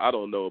eye. I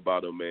don't know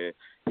about him, man.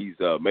 He's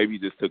maybe he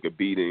just took a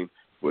beating,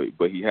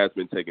 but he has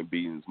been taking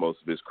beatings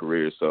most of his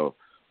career. So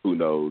who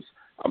knows?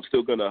 I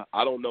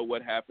don't know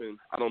what happened.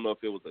 I don't know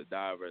if it was a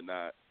dive or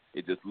not.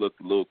 It just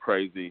looked a little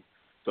crazy.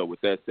 So with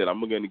that said,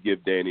 I'm going to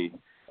give Danny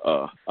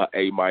a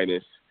A-.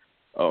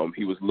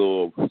 He was a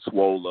little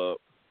swole up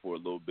for a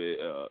little bit,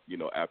 you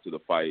know, after the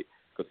fight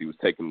because he was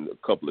taking a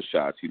couple of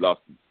shots. He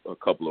lost a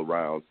couple of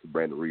rounds to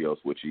Brandon Rios,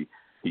 which he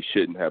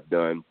shouldn't have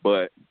done.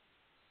 But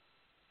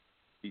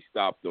he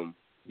stopped him.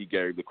 He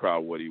gave the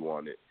crowd what he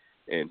wanted,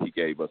 and he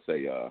gave us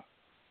a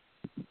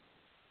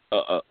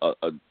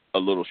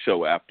little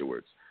show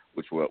afterwards,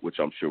 which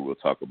I'm sure we'll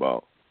talk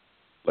about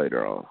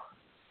later on.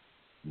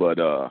 But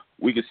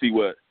we can see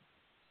what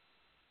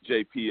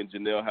JP and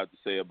Janelle have to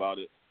say about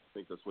it. I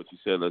think that's what you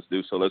said. Let's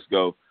do. So let's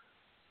go.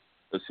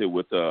 Let's hit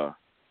with Janelle.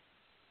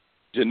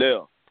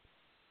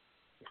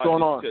 What's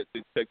going on?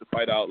 Check the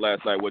fight out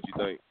last night. What'd you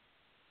think?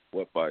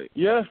 What fight?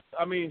 Yeah,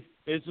 I mean,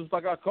 it's just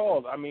like I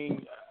called. I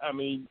mean,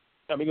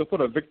 gonna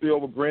put a victory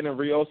over Brandon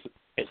Rios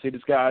and say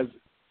this guy's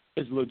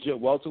is legit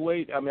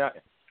welterweight. I mean,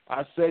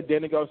 I said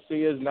Danny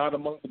Garcia is not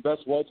among the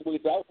best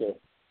welterweights out there.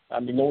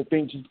 I mean, don't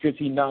think just because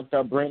he knocked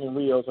out Brandon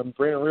Rios. I mean,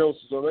 Brandon Rios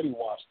is already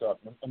washed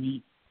up. I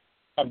mean,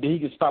 he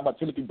gets stopped by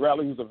Timothy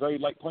Bradley, who's a very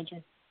light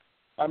puncher.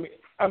 I mean,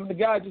 the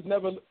guy just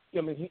never.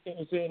 I mean,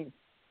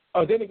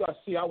 Danny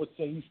Garcia, I would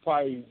say he's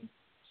probably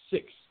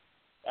 6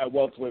 at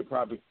welterweight.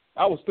 Probably,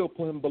 I would still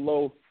put him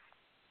below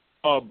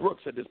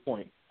Brooks at this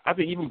point. I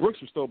think even Brooks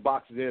would still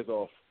box his ears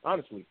off.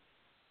 Honestly,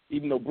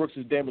 even though Brooks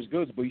is damaged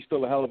goods, but he's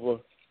still a hell of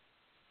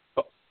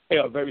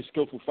a very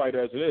skillful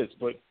fighter as it is.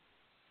 But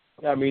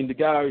I mean, the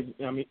guy.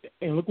 I mean,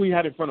 and look what he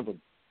had in front of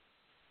him.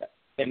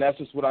 And that's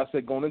just what I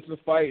said going into the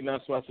fight, and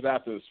that's what I said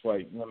after this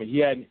fight. I mean,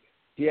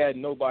 he had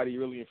nobody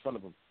really in front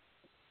of him.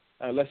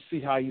 Let's see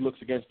how he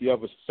looks against the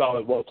other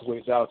solid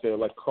welterweights out there,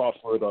 like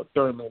Crawford or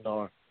Thurman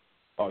or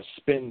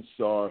Spence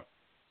or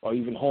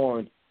even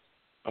Horn.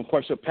 I'm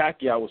quite sure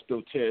Pacquiao will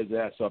still tear his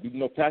ass up, even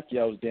though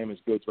Pacquiao is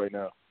damaged goods right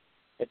now,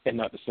 and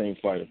not the same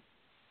fighter.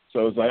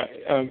 So it's like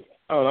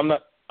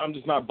I'm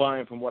just not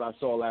buying from what I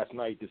saw last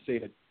night to say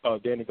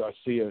that Danny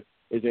Garcia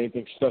is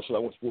anything special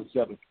at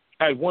 147.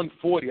 At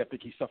 140, I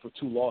think he suffered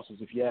 2 losses,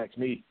 if you ask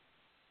me.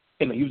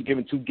 And he was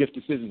given 2 gift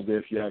decisions there,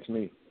 if you ask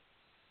me.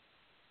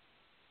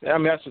 I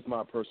mean, that's just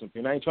my personal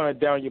opinion. I ain't trying to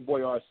down your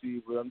boy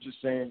RC, but I'm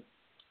just saying,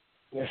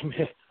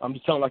 I'm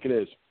just telling like it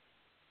is.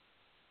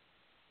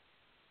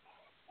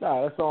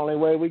 Nah, that's the only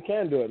way we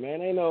can do it,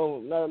 man. Ain't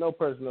no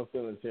personal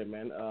feelings here,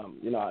 man.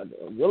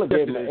 Willa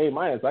gave him an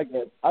A-.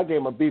 I gave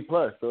him a B+,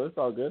 so it's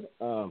all good.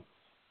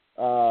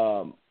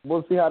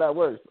 We'll see how that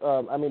works.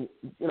 I mean,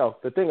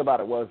 the thing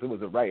about it was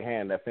a right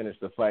hand that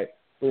finished the fight.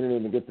 We didn't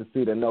even get to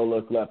see the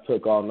no-look left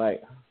hook all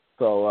night.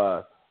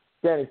 So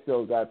Danny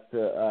still got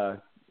to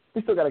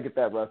we still got to get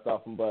that rust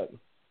off him, but,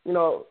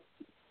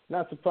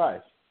 not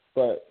surprised.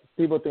 But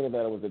people thinking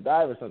that it was a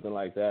dive or something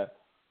like that,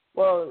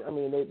 well, I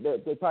mean,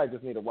 they probably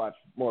just need to watch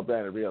more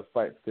Brandon Rios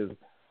fights because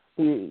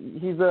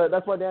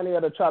that's why Danny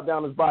had to chop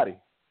down his body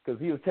because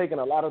he was taking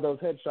a lot of those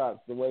headshots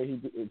the way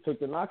he took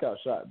the knockout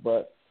shot,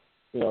 but,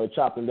 he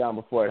chopped him down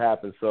before it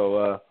happened.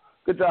 So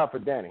good job for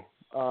Danny.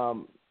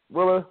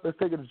 Willa, let's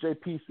take it to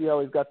JP, see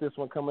how he's got this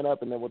one coming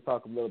up, and then we'll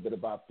talk a little bit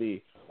about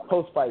the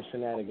post-fight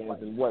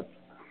shenanigans and what's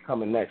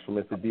coming next from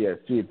Mr.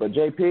 DSG. But,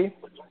 JP,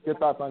 your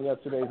thoughts on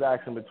yesterday's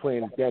action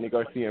between Danny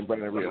Garcia and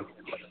Brandon Rios?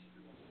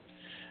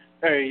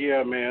 Hey,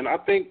 yeah, man. I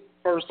think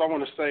first I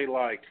want to say,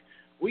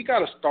 we got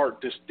to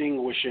start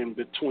distinguishing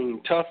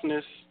between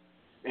toughness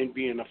and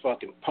being a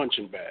fucking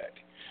punching bag.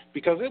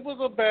 Because it was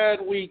a bad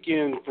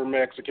weekend for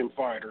Mexican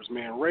fighters,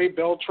 man. Ray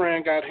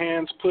Beltran got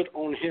hands put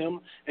on him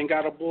and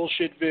got a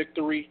bullshit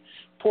victory.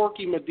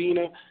 Porky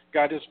Medina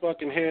got his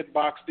fucking head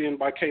boxed in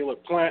by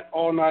Caleb Plant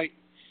all night.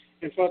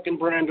 And fucking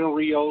Brandon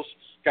Rios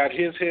got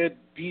his head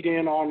beat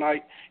in all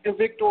night. And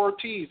Victor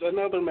Ortiz,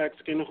 another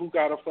Mexican who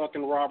got a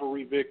fucking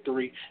robbery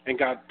victory and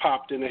got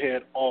popped in the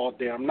head all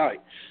damn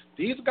night.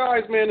 These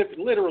guys, man, if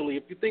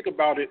you think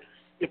about it,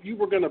 if you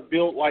were going to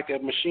build like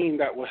a machine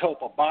that would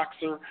help a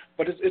boxer,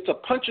 but it's a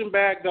punching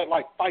bag that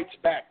fights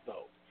back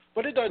though.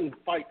 But it doesn't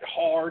fight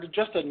hard,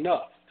 just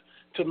enough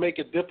to make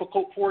it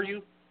difficult for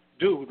you.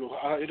 Dude,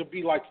 it'll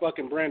be like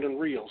fucking Brandon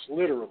Rios,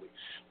 literally.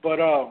 But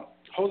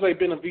Jose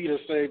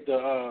Benavides saved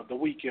the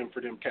weekend for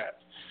them cats.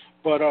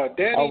 But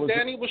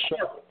Danny was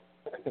sharp.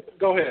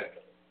 Go ahead.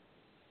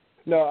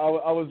 No,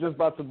 I was just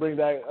about to bring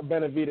that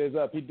Benavides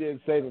up. He did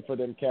save it for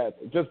them cats,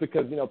 just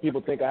because people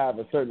think I have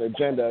a certain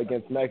agenda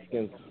against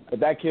Mexicans.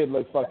 But that kid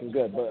looks fucking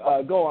good.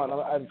 But go on.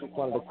 I just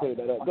wanted to clear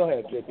that up. Go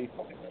ahead, JP.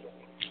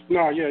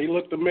 No, yeah, he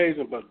looked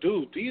amazing. But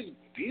dude, these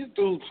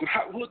dudes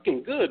not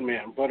looking good,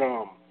 man. But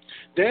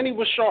Danny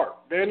was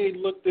sharp. Danny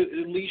looked at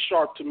least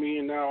sharp to me.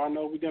 And now I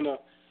know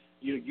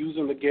you're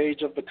using the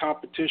gauge of the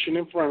competition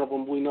in front of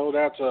him. We know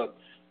that's a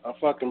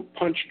fucking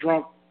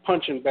punch-drunk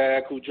punching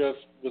bag who just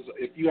was,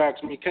 if you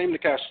ask me, came to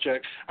cash a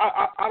check.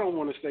 I don't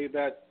want to say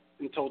that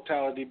in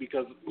totality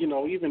because,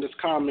 even his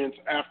comments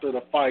after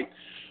the fight,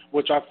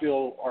 which I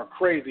feel are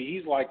crazy,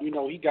 he's like,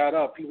 he got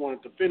up, he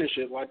wanted to finish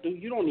it. Like,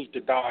 dude, you don't need to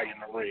die in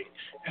the ring.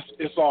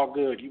 It's all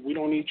good. We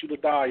don't need you to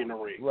die in the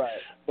ring. Right.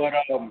 But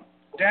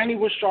Danny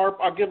was sharp.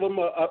 I'll give him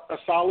a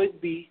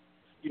solid B.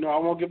 I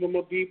won't give him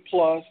a B+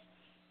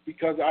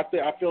 because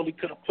I feel he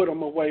could have put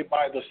him away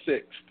by the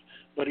 6th.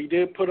 But he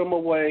did put him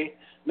away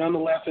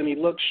nonetheless, and he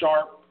looked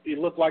sharp. He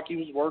looked like he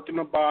was working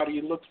the body.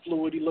 He looked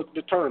fluid. He looked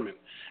determined.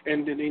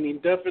 And he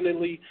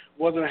definitely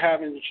wasn't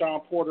having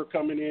Sean Porter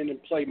coming in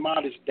and play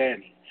modest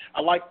Danny.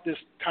 I like this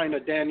kind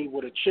of Danny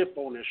with a chip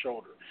on his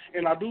shoulder.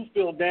 And I do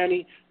feel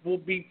Danny will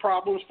be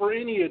problems for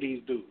any of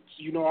these dudes.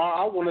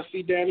 I want to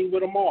see Danny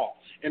with them all.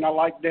 And I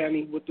like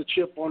Danny with the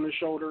chip on his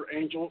shoulder,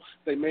 Angel.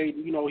 They made,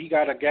 he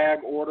got a gag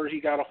order. He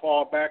got to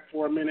fall back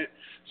for a minute.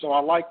 So I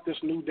like this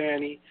new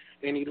Danny,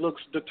 and he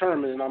looks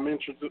determined, and I'm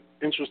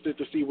interested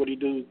to see what he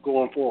do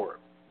going forward.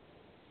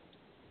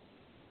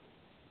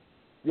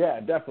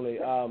 Yeah, definitely.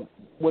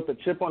 With the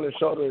chip on his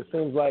shoulder, it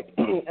seems like,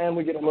 and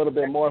we get a little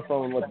bit more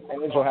from him with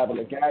Angel having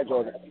a gag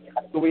order.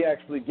 So we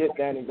actually get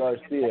Danny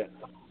Garcia.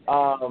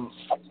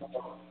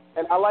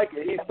 And I like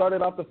it. He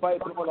started off the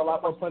fight throwing a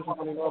lot more punches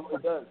than he normally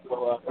does.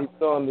 So he's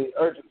feeling the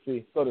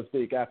urgency, so to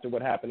speak, after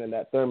what happened in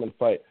that Thurman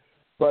fight.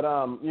 But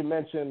you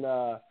mentioned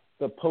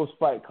the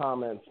post-fight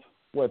comments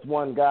with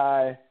one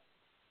guy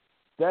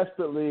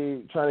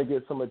desperately trying to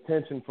get some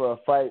attention for a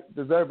fight,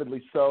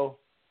 deservedly so.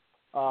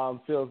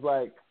 Feels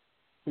like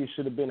he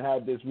should have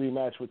had this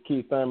rematch with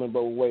Keith Thurman,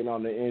 but we're waiting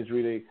on the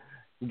injury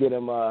to get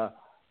him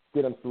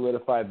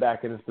solidified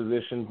back in his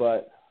position.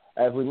 But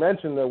as we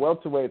mentioned, the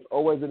welterweight's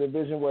always a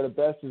division where the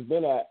best has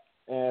been at,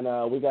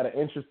 and we got an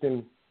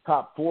interesting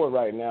top 4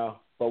 right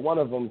now. But one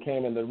of them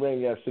came in the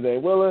ring yesterday.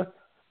 Willa,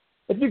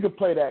 if you could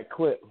play that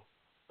clip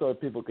so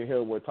that people can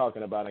hear what we're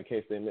talking about in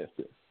case they missed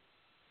it.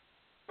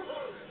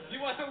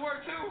 You want some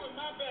work too? You in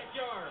my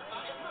backyard.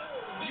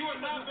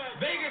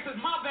 Vegas is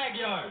my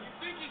backyard. You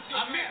think it's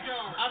your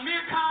backyard?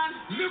 Amir Khan,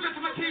 Lucas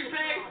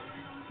Matisse.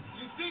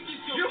 You think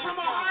it's your You're from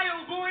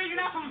Ohio, boy. You're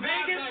not from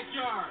Vegas. My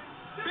backyard.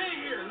 Been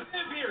here,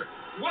 live here,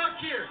 work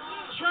here,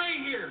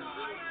 train here.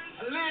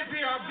 Live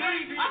here, I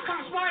breathe here. I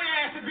come spar your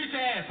ass and beat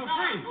your ass for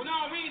free.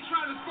 No, we ain't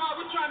trying to spar.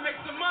 We're trying to make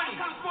some money.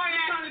 I come spar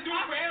your ass. We're trying to do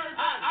it for everybody.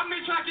 I'm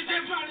in trying to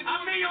gym.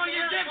 I'm in on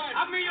your gym.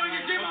 I'm in on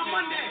your gym on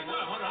Monday.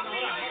 Hold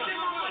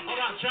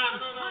on, Sean.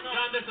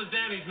 Sean, this is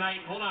Danny's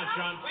night. Hold on,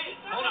 Sean.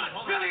 Hold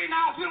on. Billy and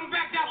I, we don't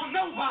back down from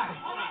nobody.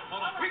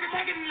 We can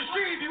take it in the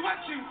street if you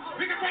want to.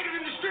 We can take it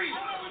in the street.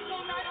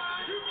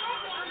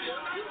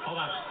 Hold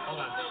on.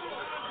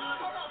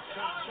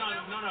 Sean,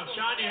 no.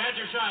 Sean, you had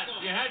your shot.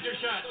 You had your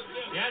shot.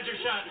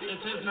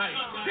 It's his night.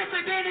 This is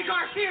the Danny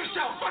Garcia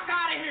show. Fuck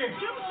out of here.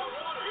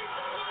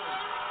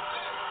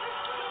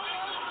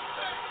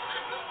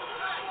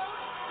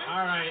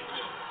 All right.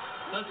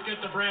 Let's get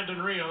to Brandon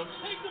Rios.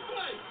 Take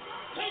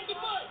the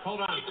fight.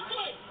 Hold on. Take the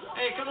fight.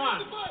 Hey, come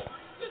on.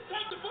 Just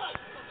take the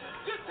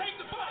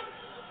fight.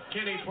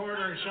 Kenny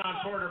Porter and Sean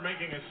Porter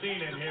making a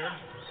scene in here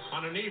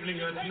on an evening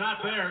that's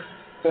not theirs.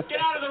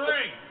 Get out of the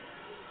ring.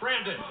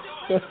 Brandon.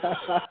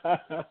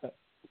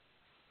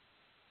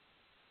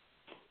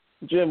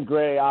 Jim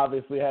Gray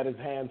obviously had his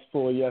hands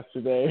full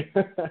yesterday.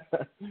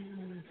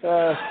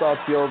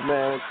 Salty old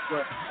man.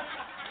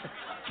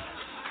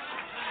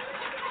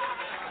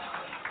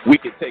 We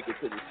can take it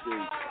to the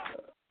street.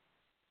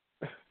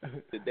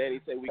 Did Danny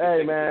say we can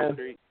take it to the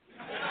street?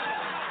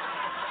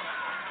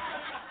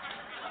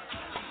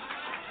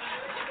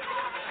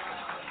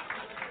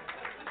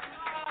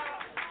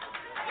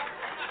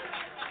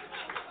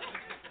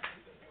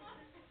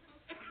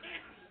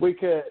 We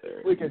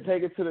could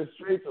take it to the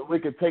streets, or we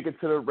could take it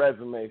to the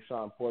resume,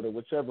 Sean Porter,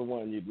 whichever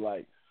one you'd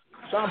like.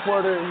 Sean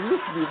Porter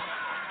used to be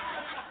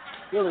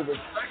really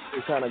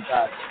respectful kind of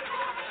guy.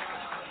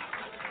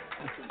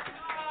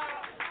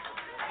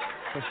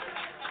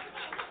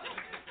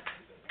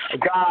 A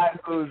guy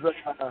who's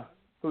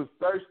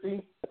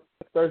thirsty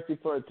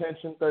for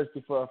attention,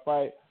 thirsty for a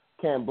fight.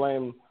 Can't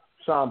blame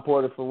Sean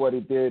Porter for what he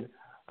did.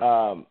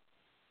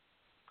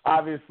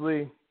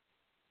 Obviously,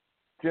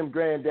 Jim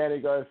Gray and Danny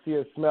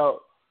Garcia smelled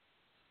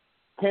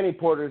Kenny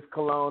Porter's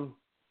cologne,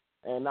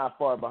 and not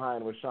far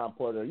behind was Sean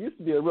Porter. He used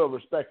to be a real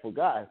respectful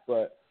guy,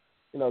 but,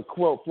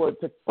 quote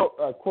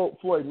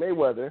Floyd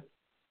Mayweather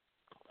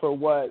for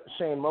what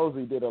Shane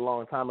Mosley did a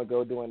long time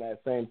ago doing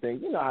that same thing.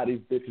 You know how these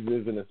bitches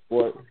is in the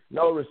sport.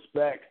 No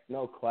respect,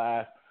 no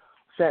class.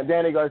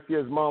 Danny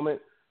Garcia's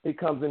moment, he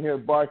comes in here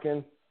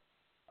barking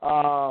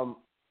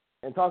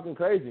and talking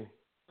crazy.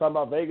 Talking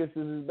about Vegas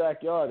is his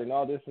backyard and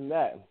all this and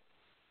that.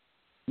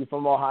 You're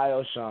from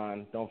Ohio,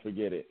 Sean. Don't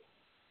forget it.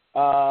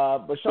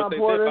 But Sean they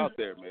Porter, live out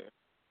there, man.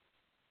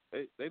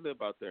 They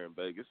live out there in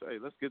Vegas. Hey,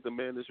 let's give the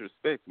man his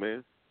respect,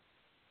 man.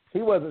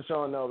 He wasn't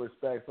showing no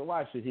respect, so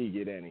why should he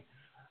get any?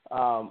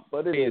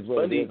 But it's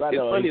funny. It is. It's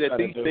funny that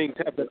these things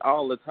happen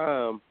all the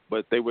time,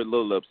 but they were a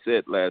little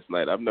upset last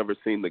night. I've never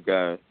seen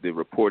the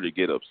reporter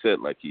get upset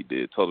like he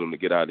did. Told him to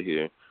get out of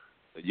here.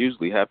 It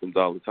usually happens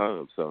all the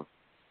time, so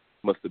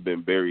must have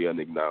been very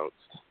unannounced.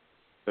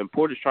 And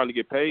Porter's trying to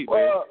get paid,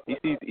 man. He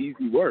sees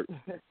easy work.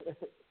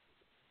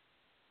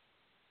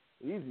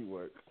 Easy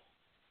work.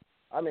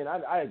 I mean,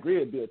 I agree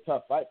it'd be a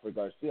tough fight for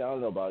Garcia. I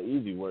don't know about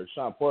easy work.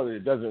 Sean Porter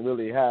doesn't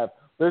really have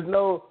 – there's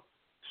no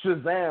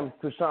Shazam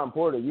to Sean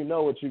Porter. You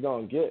know what you're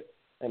going to get.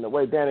 And the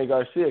way Danny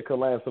Garcia could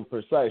land some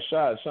precise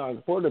shots, Sean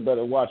Porter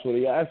better watch what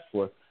he asks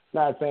for.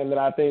 Not saying that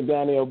I think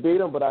Danny will beat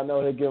him, but I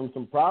know he'll give him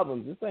some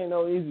problems. This ain't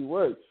no easy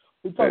work.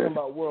 We're talking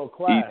about world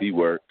class. Easy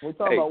work. We're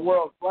talking about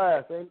world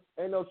class.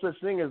 Ain't no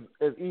such thing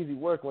as easy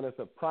work when it's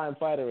a prime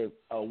fighter,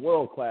 a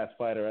world class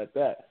fighter at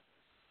that.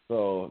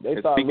 So they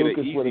thought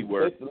Lucas would have.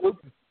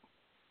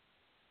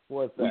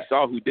 What's that? We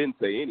saw who didn't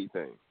say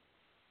anything.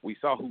 We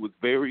saw who was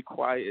very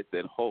quiet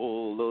that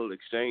whole little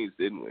exchange,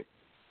 didn't we?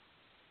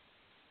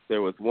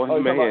 There was one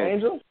man.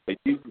 Angel? That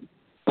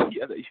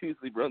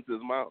usually runs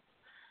his mouth.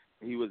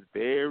 He was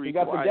very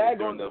quiet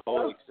during the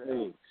whole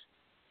exchange.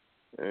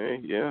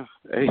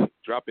 Hey,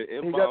 dropping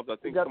M-bombs. I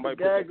think somebody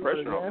put the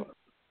pressure on him.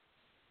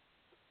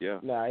 Yeah.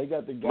 Nah, he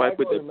got the gag. Somebody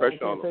put the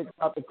pressure on him. Take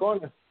out the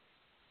corner.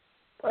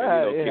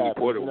 Kenny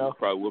Porter would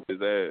probably whoop his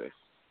ass.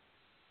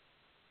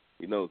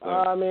 He knows that.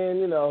 I mean,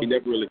 he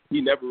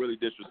never really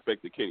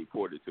disrespected Kenny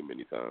Porter too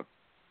many times.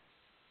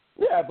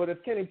 Yeah, but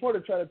if Kenny Porter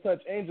tried to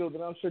touch Angel,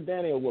 then I'm sure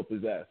Danny will whoop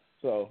his ass.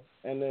 So,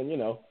 and then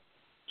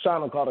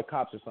Sean will call the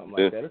cops or something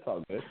like that. It's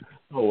all good.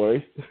 No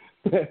worries.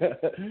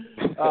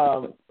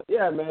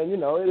 Yeah, man,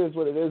 it is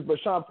what it is. But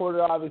Sean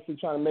Porter obviously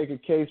trying to make a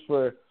case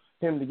for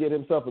him to get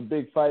himself a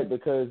big fight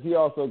because he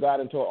also got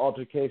into an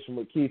altercation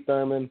with Keith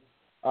Thurman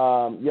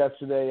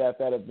yesterday at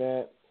that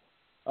event.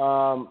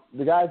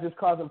 The guy's just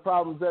causing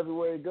problems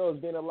everywhere he goes,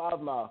 being a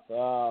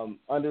loudmouth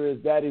under his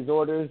daddy's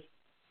orders.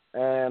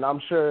 And I'm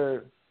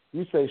sure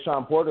you say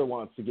Sean Porter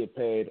wants to get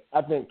paid.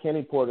 I think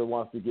Kenny Porter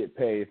wants to get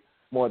paid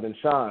more than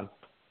Sean.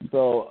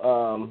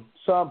 So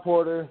Sean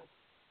Porter,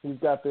 he's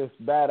got this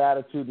bad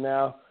attitude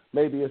now.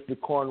 Maybe it's the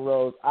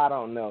cornrows. I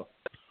don't know.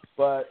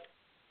 But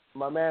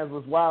my man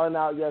was wilding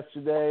out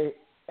yesterday,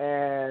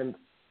 and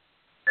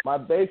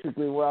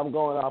basically where I'm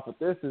going off with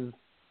this is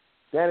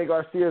Danny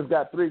Garcia's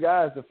got 3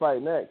 guys to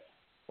fight next,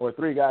 or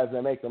 3 guys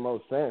that make the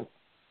most sense.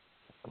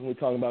 We're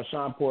talking about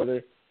Sean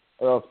Porter,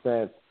 Earl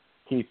Spence,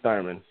 Keith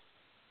Thurman.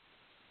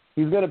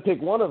 He's going to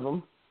pick one of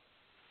them,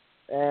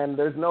 and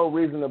there's no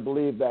reason to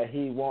believe that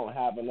he won't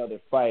have another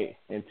fight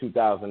in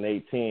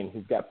 2018.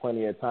 He's got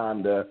plenty of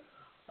time to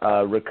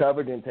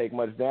recover, didn't take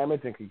much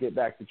damage, and could get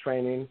back to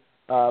training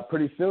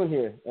pretty soon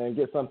here and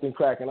get something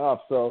cracking off.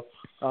 So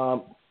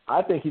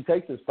I think he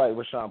takes this fight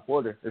with Sean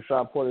Porter. If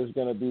Sean Porter is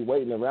going to be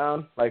waiting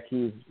around like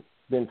he's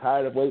been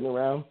tired of waiting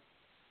around,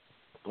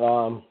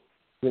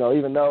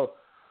 even though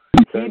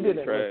he didn't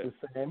look the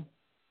same,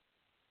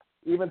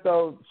 even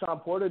though Sean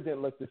Porter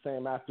didn't look the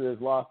same after his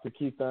loss to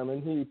Keith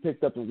Thurman, he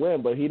picked up a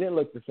win, but he didn't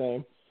look the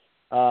same.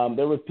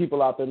 There was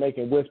people out there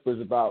making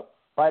whispers about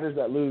fighters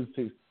that lose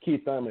to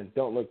Keith Thurman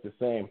don't look the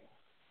same.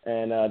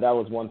 And that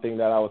was one thing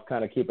that I was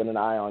kind of keeping an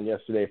eye on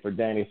yesterday for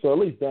Danny. So at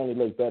least Danny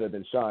looked better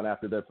than Sean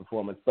after their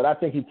performance. But I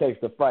think he takes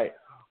the fight.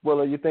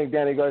 Willa, you think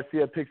Danny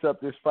Garcia picks up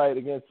this fight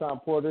against Sean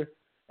Porter?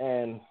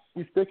 And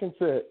he's sticking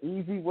to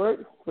easy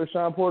work for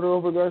Sean Porter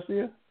over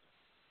Garcia?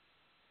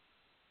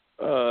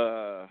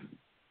 I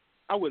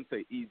wouldn't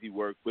say easy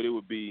work, but it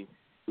would be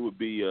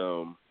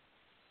 9-3,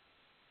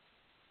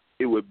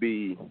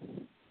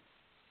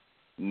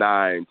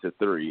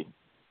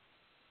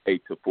 8-4.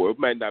 It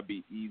might not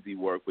be easy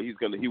work, but he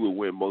would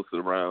win most of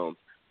the rounds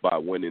by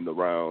winning the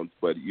rounds.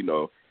 But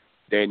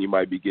Danny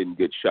might be getting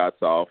good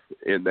shots off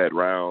in that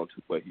round,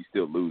 but he's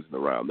still losing the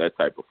round. That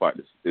type of fight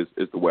is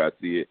the way I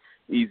see it.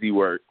 Easy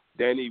work.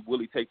 Danny, will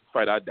he take the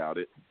fight? I doubt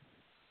it.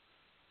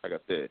 Like I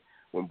said,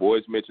 when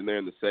boys mention they're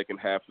in the second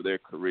half of their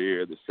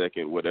career, the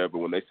second whatever,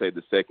 when they say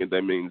the second,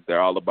 that means they're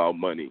all about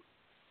money.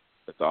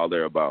 That's all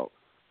they're about.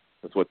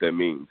 That's what that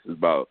means. It's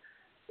about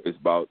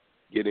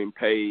getting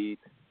paid,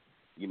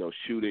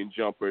 shooting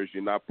jumpers.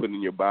 You're not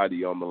putting your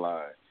body on the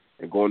line.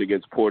 And going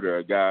against Porter,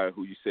 a guy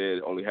who you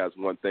said only has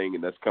one thing,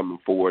 and that's coming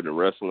forward and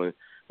wrestling,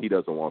 he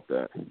doesn't want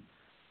that.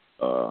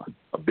 A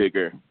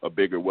bigger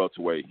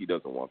welterweight, he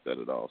doesn't want that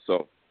at all.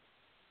 So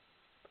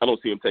I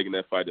don't see him taking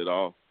that fight at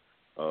all.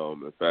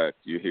 In fact,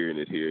 you're hearing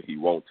it here. He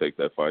won't take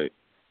that fight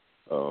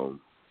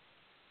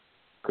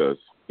because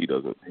he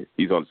doesn't.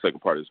 He's on the second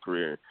part of his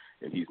career,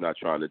 and he's not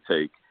trying to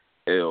take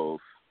L's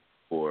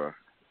for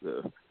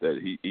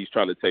he's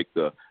trying to take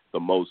the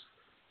most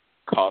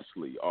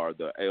costly or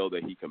the L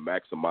that he can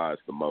maximize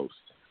the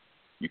most.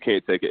 You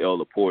can't take an L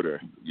to Porter.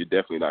 You're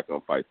definitely not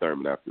going to fight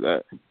Thurman after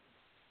that.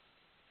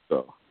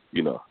 So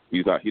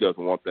he's not. He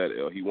doesn't want that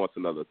L. He wants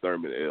another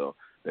Thurman L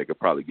that could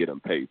probably get him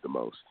paid the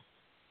most.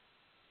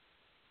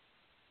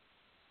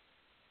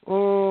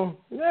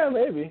 Yeah,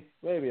 maybe,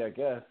 I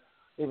guess.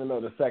 Even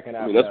though the second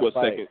half, that's what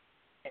fight, second.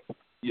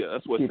 Yeah,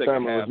 that's what Keith second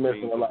Thurman half was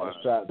missing means a lot of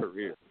shots.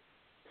 Career.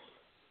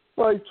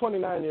 Well, he's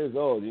 29 years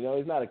old.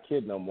 He's not a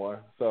kid no more.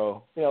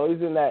 So he's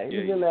in that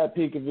in that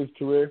peak of his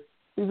career.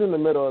 He's in the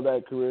middle of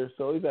that career,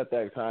 so he's at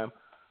that time.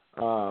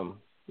 We'll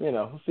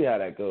see how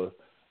that goes.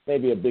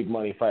 Maybe a big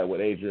money fight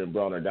with Adrian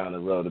Broner down the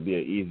road would be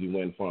an easy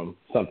win for him,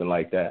 something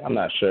like that. I'm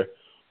not sure.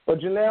 But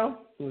Janelle,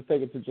 let's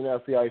take it to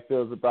Janelle, see how he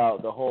feels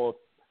about the whole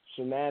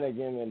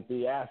shenanigan and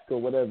fiasco,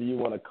 whatever you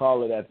want to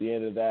call it, at the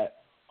end of that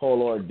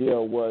whole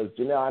ordeal was.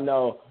 Janelle, I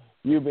know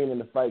you being in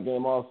the fight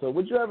game also,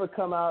 would you ever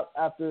come out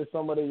after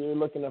somebody you're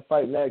looking to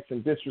fight next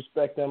and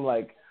disrespect them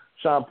like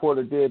Sean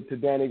Porter did to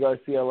Danny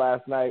Garcia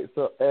last night?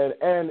 So,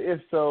 and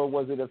if so,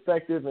 was it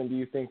effective, and do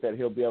you think that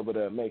he'll be able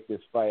to make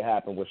this fight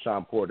happen with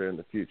Sean Porter in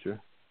the future?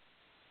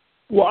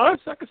 Well,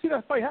 honestly, I can see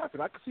that fight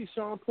happen. I can see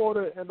Sean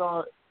Porter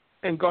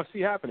and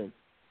Garcia happening.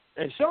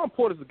 And Sean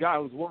Porter's a guy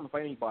who's willing to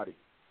fight anybody.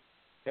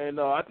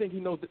 And I think he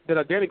knows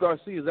that Danny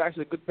Garcia is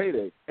actually a good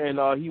payday, and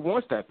he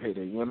wants that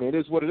payday. It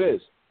is what it is.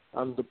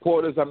 The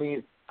Porters, I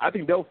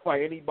think they'll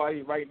fight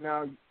anybody right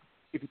now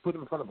if you put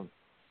them in front of them.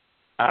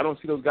 I don't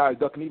see those guys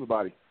ducking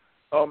anybody.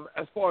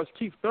 As far as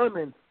Keith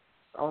Thurman,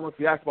 I don't know if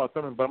you asked about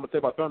Thurman, but I'm going to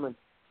tell you about Thurman.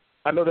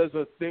 I know there's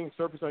a thing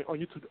surfaced on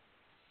YouTube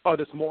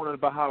this morning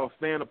about how a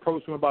fan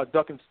approached him about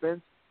ducking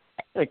Spence,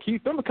 and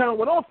Keith Thurman kind of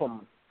went off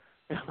on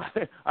him.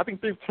 I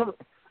think Keith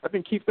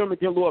Thurman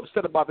get a little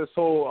upset about this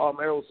whole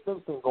Errol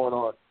Spence thing going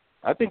on.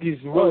 I think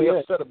he's really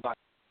upset about it.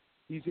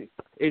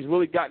 He's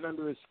really gotten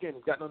under his skin.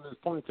 He's gotten under his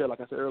ponytail, like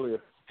I said earlier.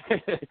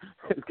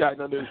 He's gotten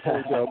under his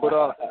ponytail. But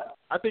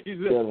I think he's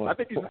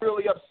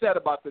really upset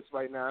about this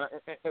right now.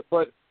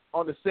 But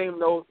on the same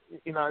note,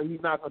 he's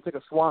not going to take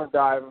a swan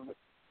dive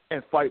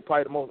and fight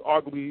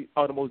probably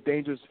the most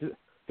dangerous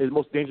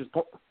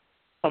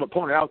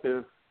opponent out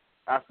there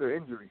after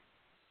injury.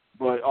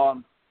 But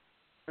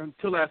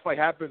until that fight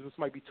happens, which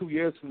might be 2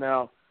 years from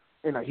now,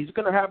 he's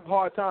going to have a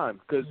hard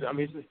time because,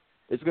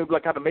 it's going to be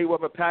like how the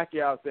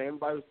Mayweather-Pacquiao thing.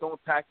 Everybody was throwing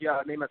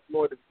Pacquiao, name at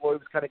Floyd, and Floyd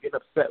was kind of getting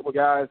upset with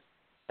guys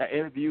at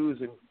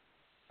interviews. And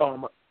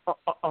on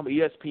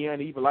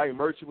ESPN, even Larry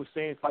Merchant was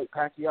saying, fight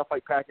Pacquiao.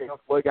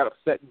 Floyd got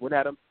upset and went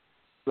at him.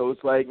 So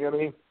it's like, you know what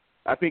I mean?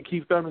 I think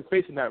Keith Thurman's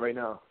facing that right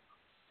now.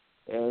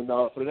 And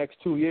for the next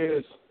 2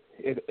 years,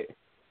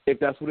 if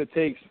that's what it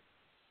takes,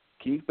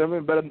 Keith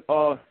Thurman better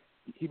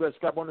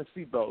strap on his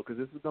seatbelt, because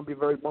this is going to be a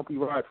very bumpy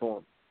ride for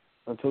him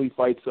until he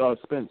fights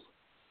Spence.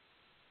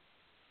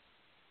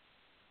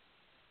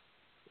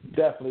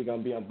 Definitely going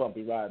to be a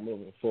bumpy ride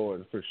moving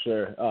forward for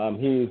sure.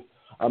 He's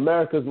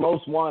America's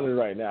most wanted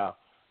right now,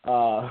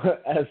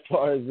 as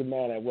far as the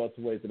man at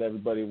welterweight that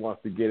everybody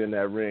wants to get in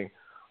that ring.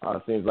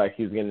 Seems like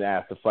he's getting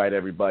asked to fight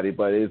everybody,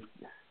 but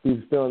he's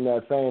feeling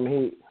that same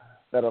heat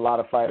that a lot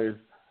of fighters,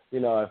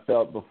 have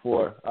felt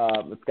before.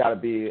 It's got to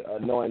be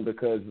annoying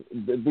because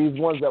these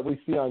ones that we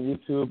see on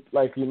YouTube,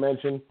 like you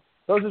mentioned,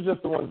 those are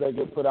just the ones that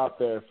get put out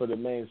there for the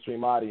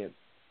mainstream audience.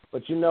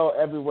 But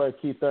everywhere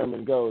Keith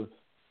Thurman goes,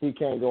 he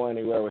can't go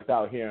anywhere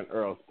without hearing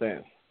Earl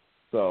Spence.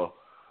 So,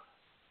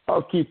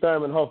 Keith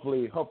Thurman,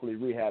 hopefully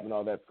rehab and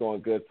all that's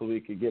going good so we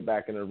could get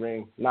back in the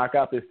ring, knock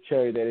out this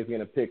cherry that he's going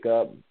to pick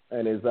up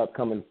in his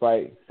upcoming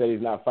fight. Said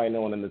he's not fighting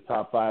no one in the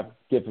top 5.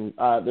 Give him.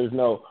 There's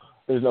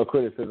no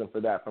criticism for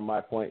that from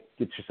my point.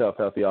 Get yourself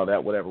healthy, all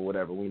that, whatever.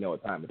 We know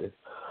what time it is.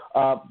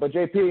 But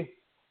JP,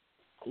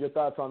 your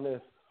thoughts on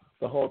this?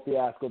 The whole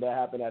fiasco that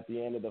happened at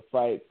the end of the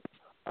fight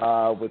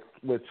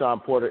with Sean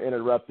Porter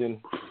interrupting,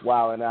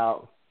 wilding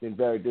out, being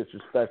very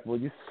disrespectful.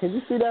 Can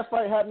you see that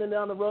fight happening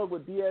down the road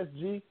with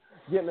DSG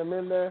getting him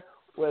in there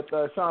with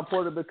Sean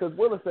Porter? Because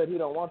Willa said he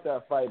don't want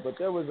that fight, but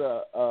there was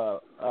a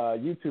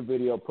YouTube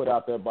video put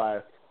out there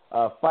by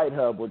Fight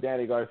Hub where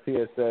Danny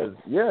Garcia says,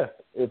 yeah,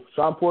 if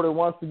Sean Porter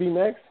wants to be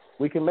next,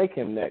 we can make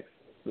him next.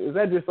 Is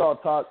that just all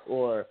talk,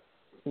 or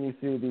can you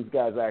see these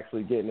guys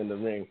actually getting in the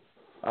ring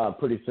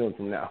pretty soon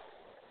from now?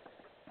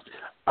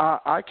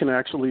 I can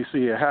actually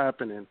see it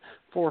happening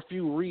for a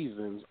few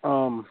reasons.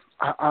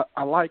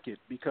 I like it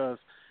because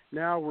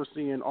now we're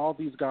seeing all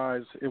these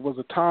guys. It was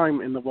a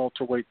time in the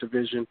welterweight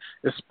division,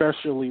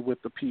 especially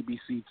with the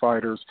PBC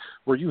fighters,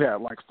 where you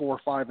had like 4 or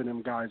 5 of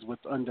them guys with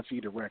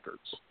undefeated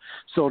records.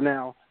 So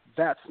now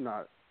that's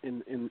not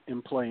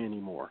in play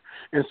anymore.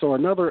 And so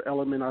another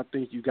element I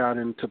think you got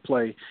into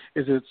play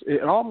is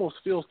it almost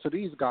feels to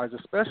these guys,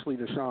 especially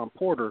to Sean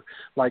Porter,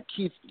 like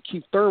Keith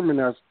Thurman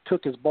has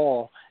took his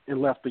ball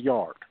and left the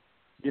yard.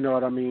 You know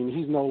what I mean?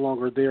 He's no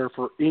longer there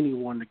for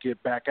anyone to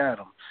get back at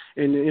him.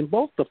 And in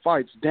both the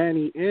fights,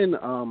 Danny and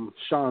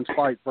Sean's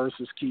fight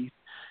versus Keith,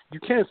 you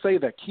can't say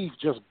that Keith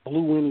just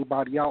blew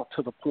anybody out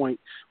to the point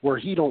where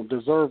he don't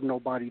deserve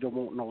nobody to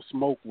want no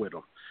smoke with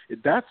him.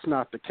 That's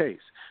not the case.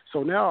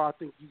 So now I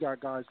think you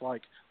got guys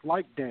like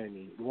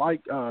Danny,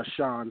 like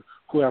Sean,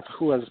 who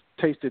has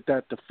tasted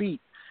that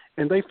defeat,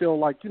 and they feel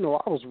like, I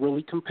was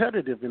really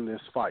competitive in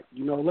this fight.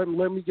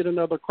 Let me get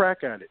another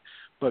crack at it.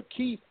 But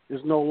Keith is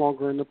no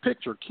longer in the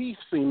picture. Keith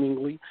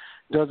seemingly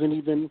doesn't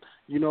even,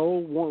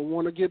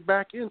 want to get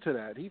back into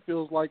that. He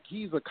feels like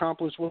he's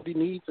accomplished what he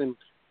needs, and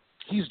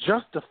he's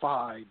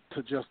justified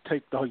to just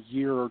take the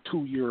year or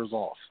 2 years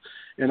off.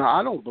 And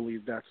I don't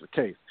believe that's the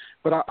case.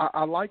 But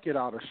I like it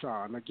out of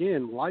Sean.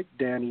 Again, like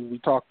Danny, we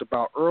talked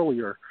about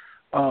earlier,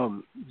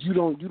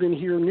 you didn't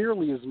hear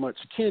nearly as much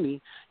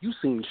Kenny. You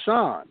seen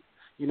Sean,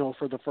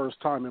 for the first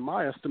time in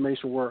my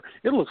estimation, where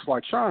it looks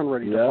like Sean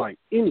ready to fight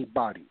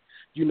anybody.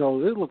 It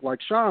looked like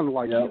Sean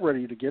he's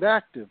ready to get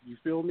active. You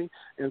feel me?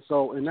 And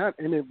so and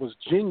it was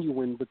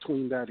genuine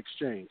between that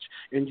exchange.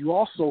 And you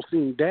also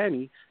seen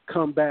Danny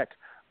come back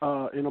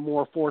in a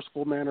more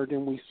forceful manner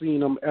than we've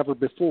seen him ever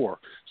before.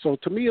 So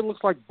to me, it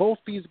looks like both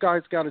these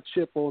guys got a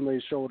chip on their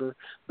shoulder.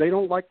 They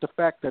don't like the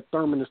fact that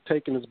Thurman has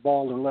taken his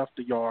ball and left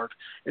the yard.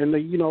 And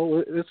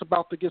it's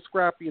about to get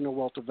scrappy in the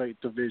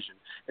welterweight division.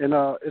 And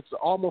it's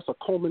almost a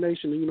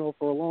culmination.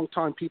 For a long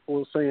time, people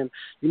are saying,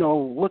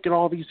 look at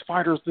all these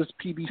fighters this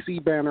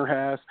PBC banner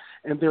has,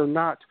 and they're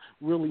not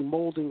really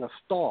molding a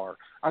star.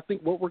 I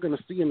think what we're going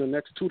to see in the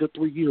next 2 to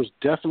 3 years,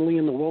 definitely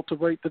in the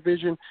welterweight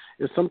division,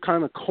 is some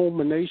kind of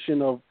culmination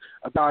of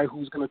a guy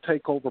who's going to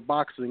take over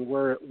boxing,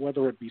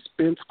 whether it be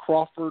Spence,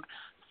 Crawford,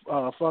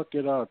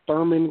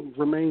 Thurman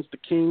remains the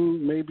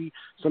king. Maybe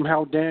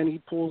somehow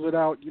Danny pulls it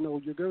out.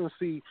 You're going to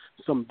see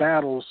some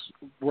battles,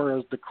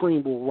 whereas the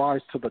cream will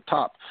rise to the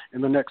top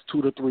in the next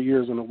 2 to 3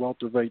 years in the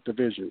welterweight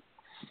division.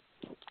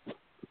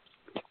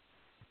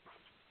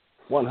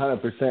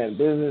 100%.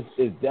 Business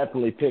is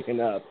definitely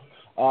picking up.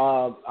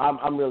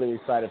 I'm really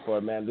excited for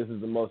it, man. This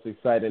is the most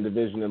exciting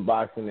division in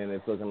boxing, and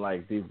it's looking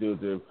like these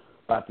dudes are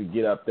about to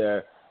get up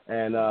there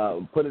and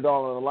put it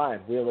all on the line.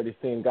 We already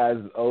seen guys'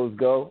 O's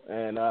go,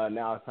 and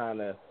now it's time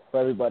for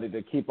everybody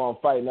to keep on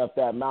fighting up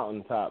that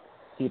mountaintop.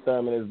 Keith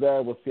Thurman is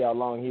there. We'll see how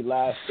long he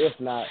lasts. If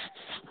not,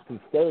 he can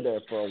stay there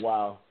for a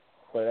while,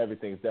 but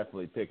everything's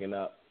definitely picking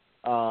up.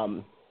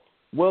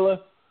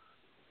 Willa,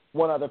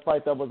 one other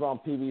fight that was on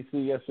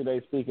PBC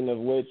yesterday, speaking of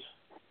which,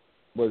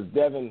 was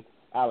Devin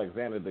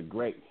Alexander the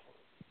Great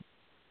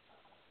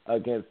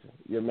against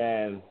your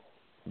man,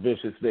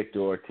 Vicious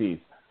Victor Ortiz.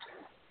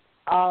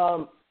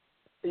 I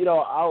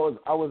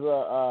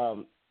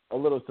was a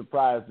little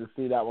surprised to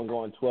see that one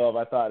going 12.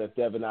 I thought if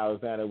Devin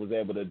Alexander was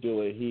able to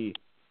do it, he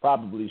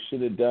probably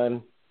should have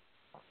done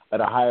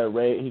at a higher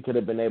rate, he could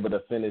have been able to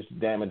finish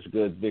damaged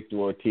goods Victor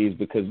Ortiz,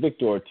 because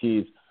Victor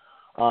Ortiz,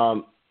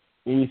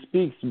 he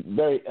speaks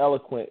very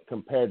eloquent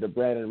compared to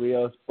Brandon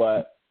Rios,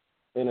 but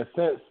in a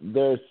sense,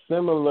 they're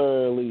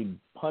similarly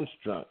punch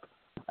drunk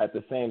at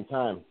the same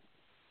time.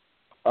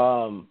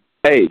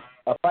 Hey,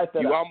 a fight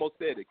that you almost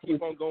said it.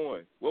 Keep on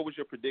going. What was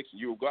your prediction?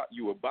 You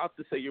were about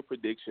to say your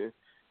prediction,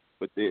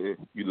 but then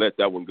you let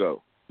that one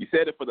go. You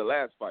said it for the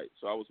last fight,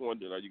 so I was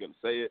wondering, are you going to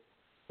say it?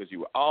 Because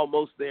you were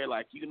almost there,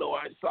 like,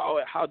 I saw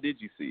it. How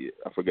did you see it?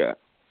 I forgot.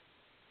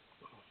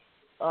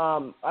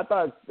 I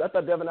thought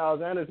Devin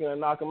Alexander's going to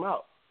knock him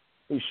out.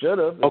 He should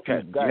have.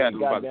 Okay. He's got his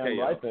goddamn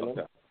life in him.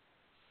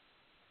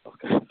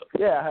 Okay.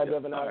 Yeah, I had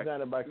Devin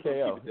Alexander by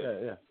KO.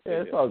 Yeah,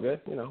 it's all good,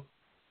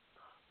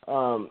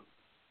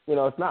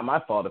 it's not my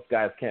fault if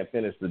guys can't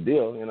finish the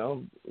deal, It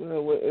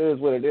is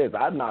what it is.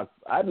 I'd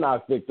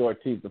knock Victor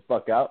Ortiz the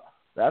fuck out.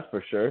 That's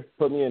for sure.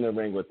 Put me in the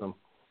ring with him.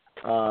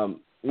 I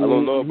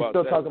don't know about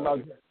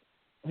that.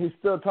 He's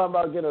still talking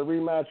about getting a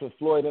rematch with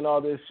Floyd and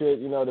all this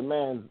shit. The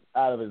man's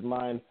out of his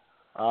mind.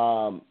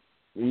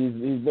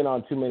 He's been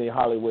on too many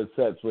Hollywood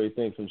sets where he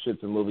thinks some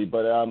shit's a movie.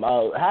 But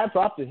hats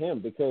off to him,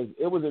 because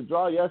it was a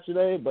draw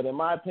yesterday. But in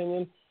my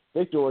opinion,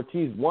 Victor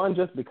Ortiz won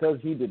just because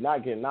he did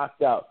not get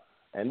knocked out.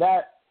 And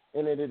that,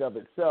 in and of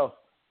itself,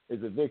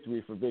 is a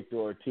victory for Victor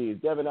Ortiz.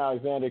 Devin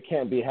Alexander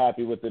can't be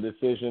happy with the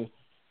decision.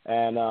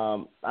 And,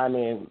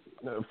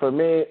 for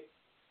me,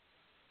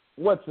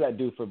 what's that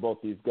do for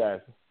both these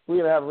guys? We're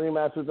going to have a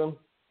rematch with them.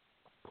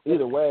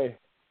 Either way,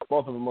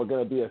 both of them are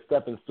going to be a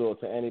stepping stool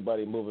to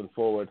anybody moving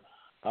forward.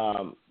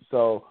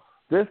 So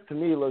this, to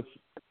me, looks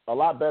a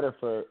lot better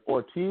for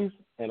Ortiz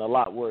and a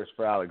lot worse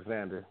for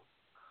Alexander.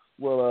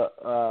 Willa,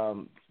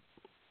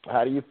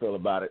 how do you feel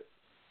about it?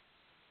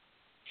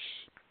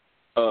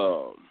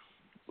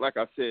 Like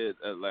I said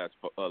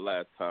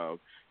last time,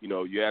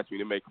 you asked me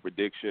to make a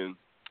prediction.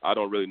 I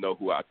don't really know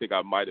who. I think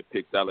I might have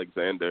picked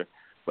Alexander,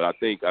 but I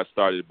think I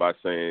started by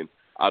saying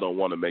I don't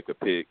want to make a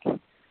pick.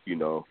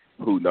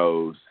 Who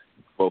knows?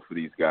 Both of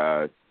these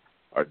guys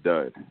are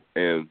done.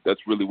 And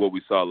that's really what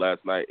we saw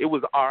last night. It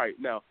was all right.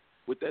 Now,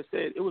 with that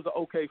said, it was an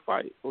okay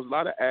fight. It was a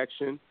lot of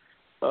action.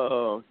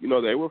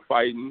 They were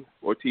fighting.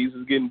 Ortiz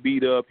was getting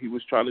beat up. He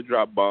was trying to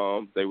drop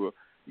bombs. They were,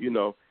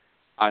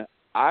 I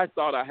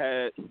thought I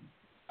had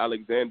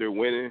Alexander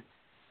winning,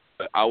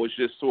 but I was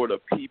just sort of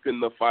peeping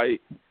the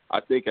fight. I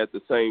think at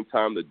the same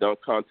time the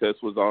dunk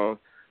contest was on,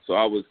 so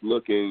I was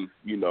looking,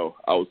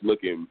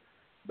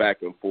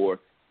 back and forth.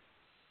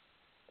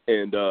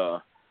 And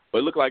but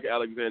it looked like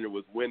Alexander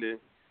was winning,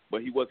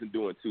 but he wasn't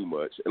doing too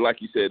much. And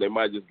like you said, they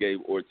might just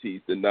gave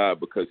Ortiz the nod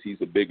because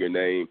he's a bigger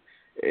name,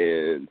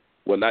 and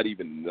not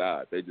even the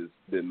nod. They just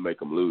didn't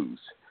make him lose.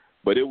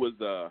 But it was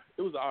an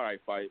all right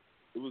fight.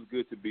 It was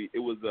good to be. It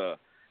was an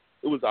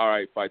all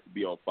right fight to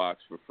be on Fox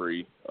for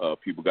free.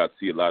 People got to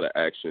see a lot of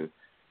action,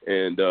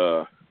 and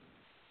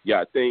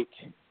I think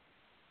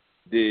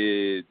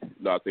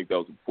that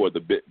was before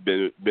the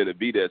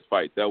Benavites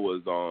fight. That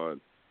was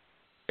on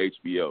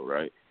HBO,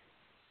 right?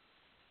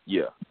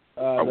 Yeah.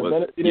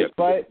 The Benavides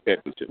fight?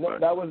 No,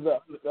 that was the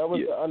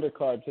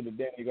undercard to the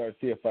Danny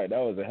Garcia fight. That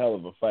was a hell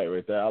of a fight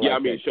right there.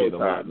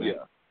 Showtime.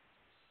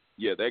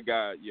 Yeah, that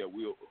guy. Yeah,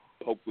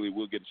 hopefully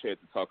we'll get a chance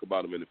to talk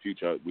about him in the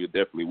future. We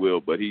definitely will.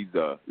 But he's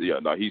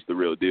he's the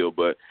real deal.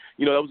 But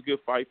that was a good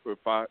fight for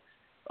Fox.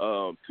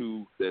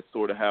 Two that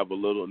sort of have a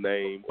little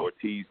name.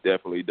 Ortiz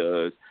definitely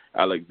does.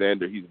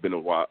 Alexander, he's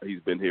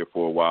been here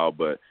for a while,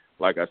 but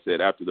like I said,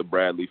 after the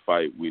Bradley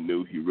fight, we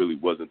knew he really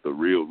wasn't the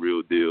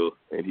real deal,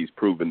 and he's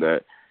proven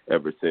that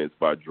ever since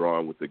by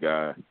drawing with the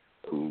guy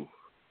who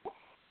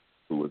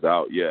was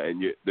out. Yeah,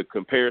 and the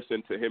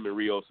comparison to him and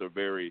Rios are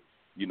very,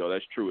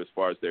 that's true as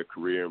far as their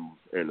career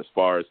and as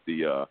far as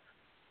the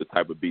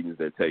type of beatings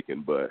they're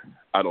taking. But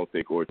I don't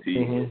think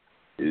Ortiz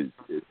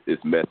is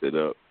method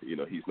up.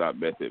 He's not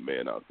method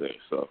man out there.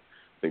 So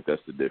I think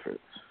that's the difference.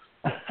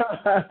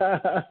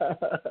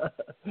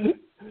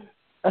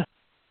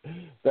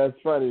 That's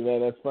funny,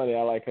 man. That's funny.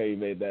 I like how you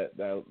made that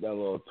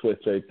little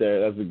twist right there.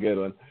 That's a good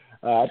one.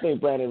 I think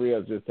Brandon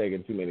Rios just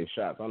taking too many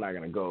shots. I'm not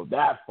going to go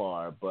that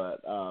far,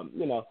 but,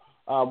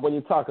 when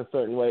you talk a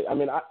certain way,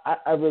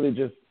 I really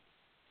just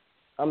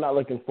 – I'm not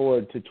looking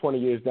forward to 20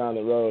 years down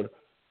the road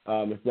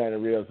if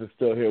Brandon Rios is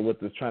still here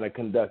with us trying to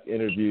conduct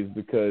interviews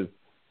because,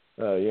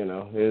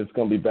 it's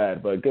going to be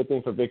bad. But good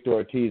thing for Victor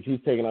Ortiz, he's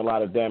taking a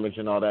lot of damage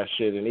and all that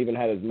shit and even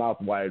had his mouth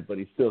wired, but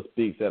he still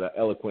speaks at an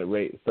eloquent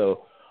rate.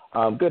 So,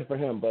 good for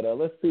him. But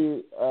let's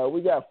see.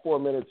 We got 4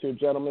 minutes here,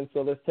 gentlemen,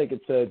 so let's take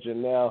it to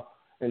Janelle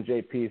and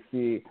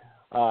JPC,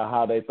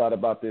 how they thought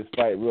about this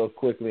fight real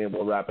quickly, and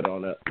we'll wrap it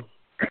on up.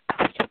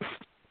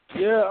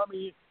 Yeah,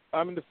 the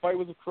fight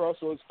was a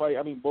crossroads fight.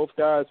 Both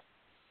guys,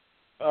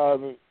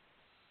 they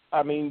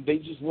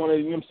just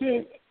wanted,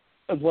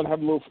 I just want to have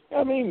a little,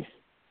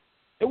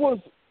 it was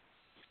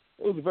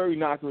a very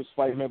innocuous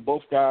fight, man.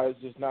 Both guys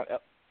just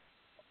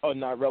are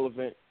not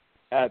relevant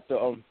at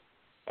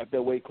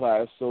their weight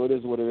class, so it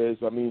is what it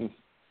is.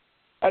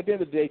 At the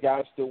end of the day,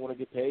 guys still want to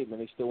get paid, man.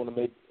 They still want to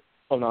make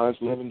an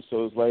honest living,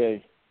 so it's like,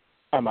 hey,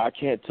 I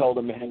can't tell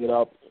them to hang it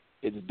up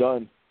it's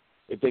done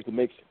if they can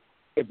make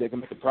a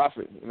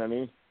profit. You know what I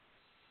mean?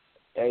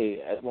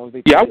 Hey, as long as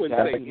they I wouldn't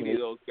say any of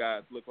those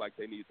guys look like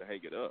they need to hang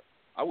it up.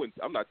 I'm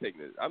not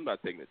taking it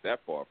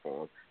that far for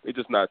them. They're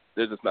just not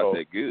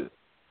that good.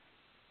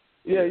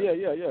 Yeah.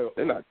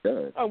 They're not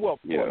good. Oh, well,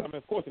 of course. I mean,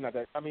 of course they're not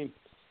that. I mean,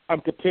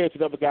 I'm compared to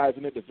the other guys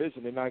in the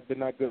division. They're not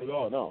good at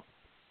all. No.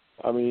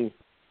 Hey,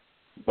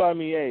 how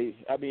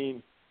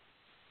many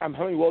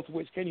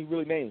welterweights can you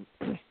really name?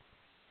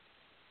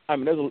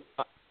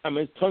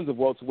 There's tons of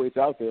welterweights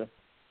out there.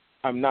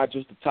 I'm not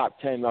just the top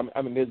 10.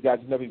 There's guys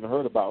you've never even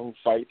heard about who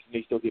fight and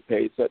they still get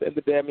paid. So at the end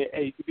of the day,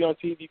 hey, you can be on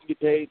TV, you can get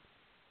paid.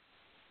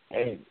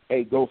 Hey,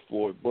 go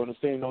for it. But I'm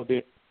saying,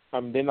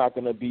 they're not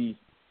going to be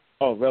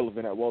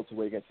relevant at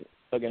welterweight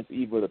against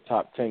either of the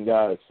top 10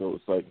 guys. So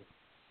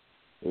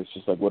it's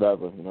just like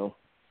whatever, you know.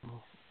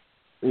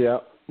 Yeah.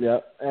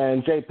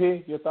 And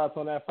JP, your thoughts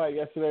on that fight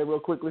yesterday, real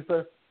quickly,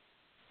 sir?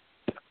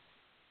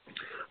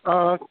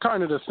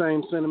 Kind of the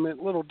same sentiment,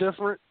 a little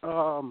different.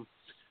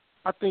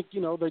 I think,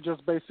 they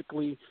just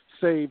basically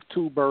saved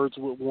two birds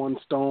with one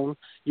stone.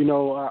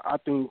 I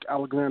think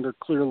Alexander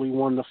clearly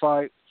won the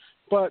fight,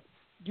 but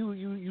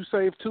you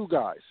save two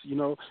guys,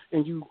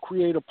 and you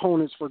create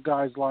opponents for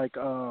guys like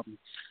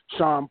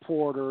Sean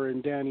Porter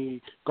and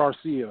Danny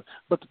Garcia.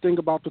 But the thing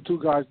about the two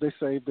guys they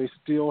saved, they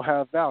still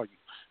have value.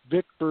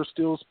 Victor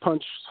still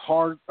punches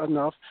hard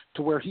enough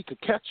to where he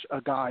could catch a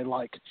guy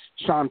like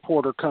Sean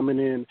Porter coming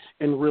in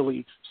and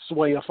really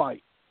sway a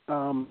fight.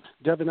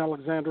 Devin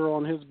Alexander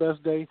on his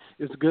best day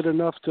is good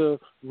enough to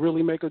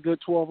really make a good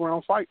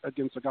 12-round fight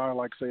against a guy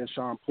like, say, a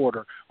Sean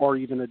Porter or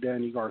even a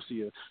Danny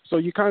Garcia. So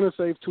you kind of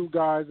save two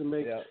guys and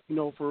make,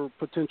 for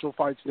potential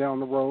fights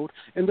down the road.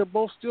 And they're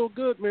both still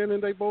good, man,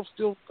 and they both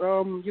still,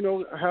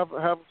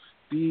 have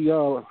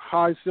the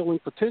high ceiling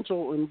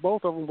potential in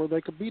both of them where they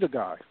could beat a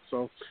guy.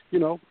 So,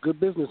 good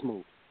business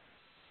move.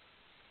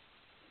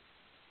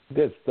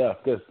 Good stuff,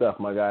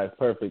 my guys.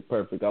 Perfect.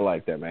 I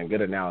like that, man. Good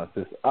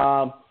analysis.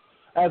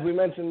 As we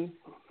mentioned,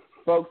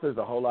 folks, there's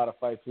a whole lot of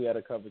fights we had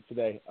to cover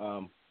today.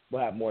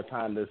 We'll have more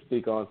time to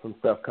speak on some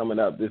stuff coming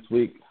up this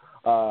week.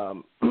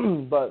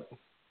 But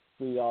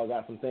we all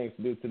got some things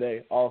to do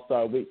today.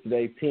 All-Star Week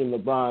today, Team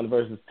LeBron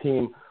versus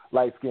Team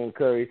Light Skin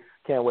Curry.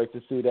 Can't wait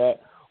to see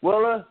that.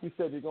 Willa, you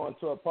said you're going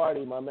to a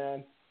party, my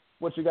man.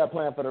 What you got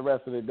planned for the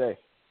rest of the day?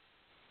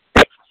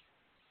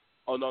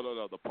 Oh,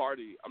 no. The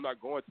party, I'm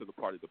not going to the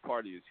party. The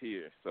party is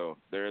here. So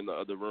they're in the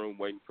other room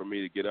waiting for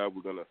me to get up.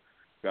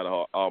 Got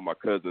all my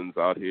cousins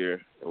out here,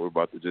 and we're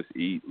about to just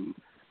eat and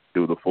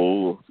do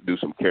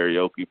some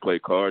karaoke, play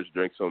cards,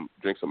 drink some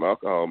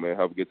alcohol, man.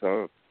 Have a good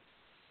time.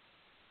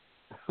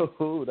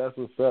 Ooh, that's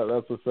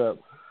what's up.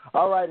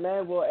 All right,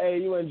 man. Well, hey,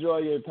 you enjoy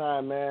your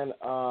time, man.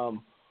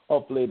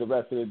 Hopefully the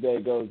rest of the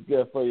day goes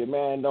good for you,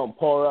 man. Don't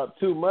pour up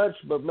too much,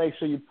 but make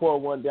sure you pour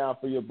one down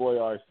for your boy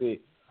RC.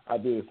 I'll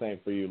do the same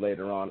for you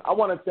later on. I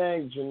want to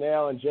thank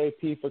Janelle and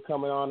JP for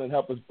coming on and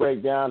help us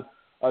break down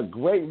a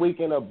great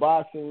weekend of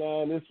boxing,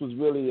 man. This was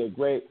really a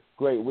great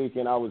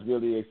weekend. I was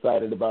really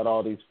excited about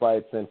all these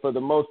fights. And for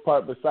the most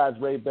part, besides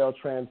Ray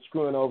Beltran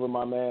screwing over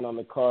my man on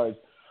the cards,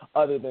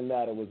 other than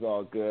that, it was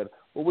all good.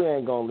 But we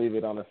ain't going to leave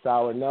it on a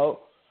sour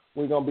note.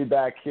 We're going to be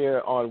back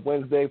here on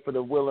Wednesday for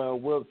the Willa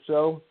Wiltz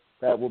show.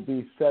 That will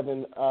be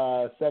 7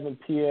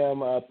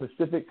 p.m.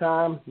 Pacific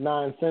time,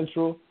 9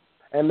 Central.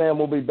 And then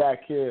we'll be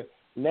back here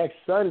next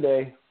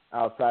Sunday,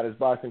 Outsiders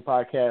Boxing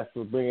Podcast.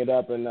 We'll bring it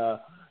up and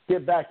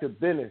get back to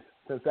business,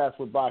 since that's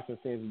what boxing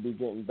seems to be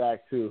getting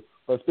back to.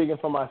 But speaking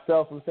for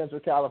myself from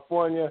Central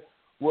California,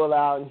 Will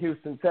out in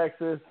Houston,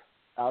 Texas,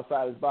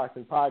 Outsiders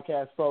Boxing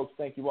Podcast, folks,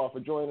 thank you all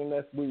for joining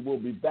us. We will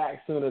be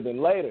back sooner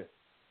than later.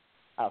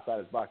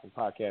 Outsiders Boxing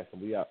Podcast,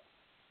 and we out.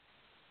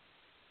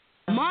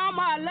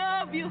 Mama,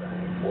 I love you.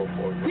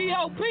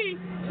 P.O.P.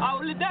 all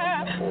the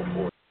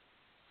time.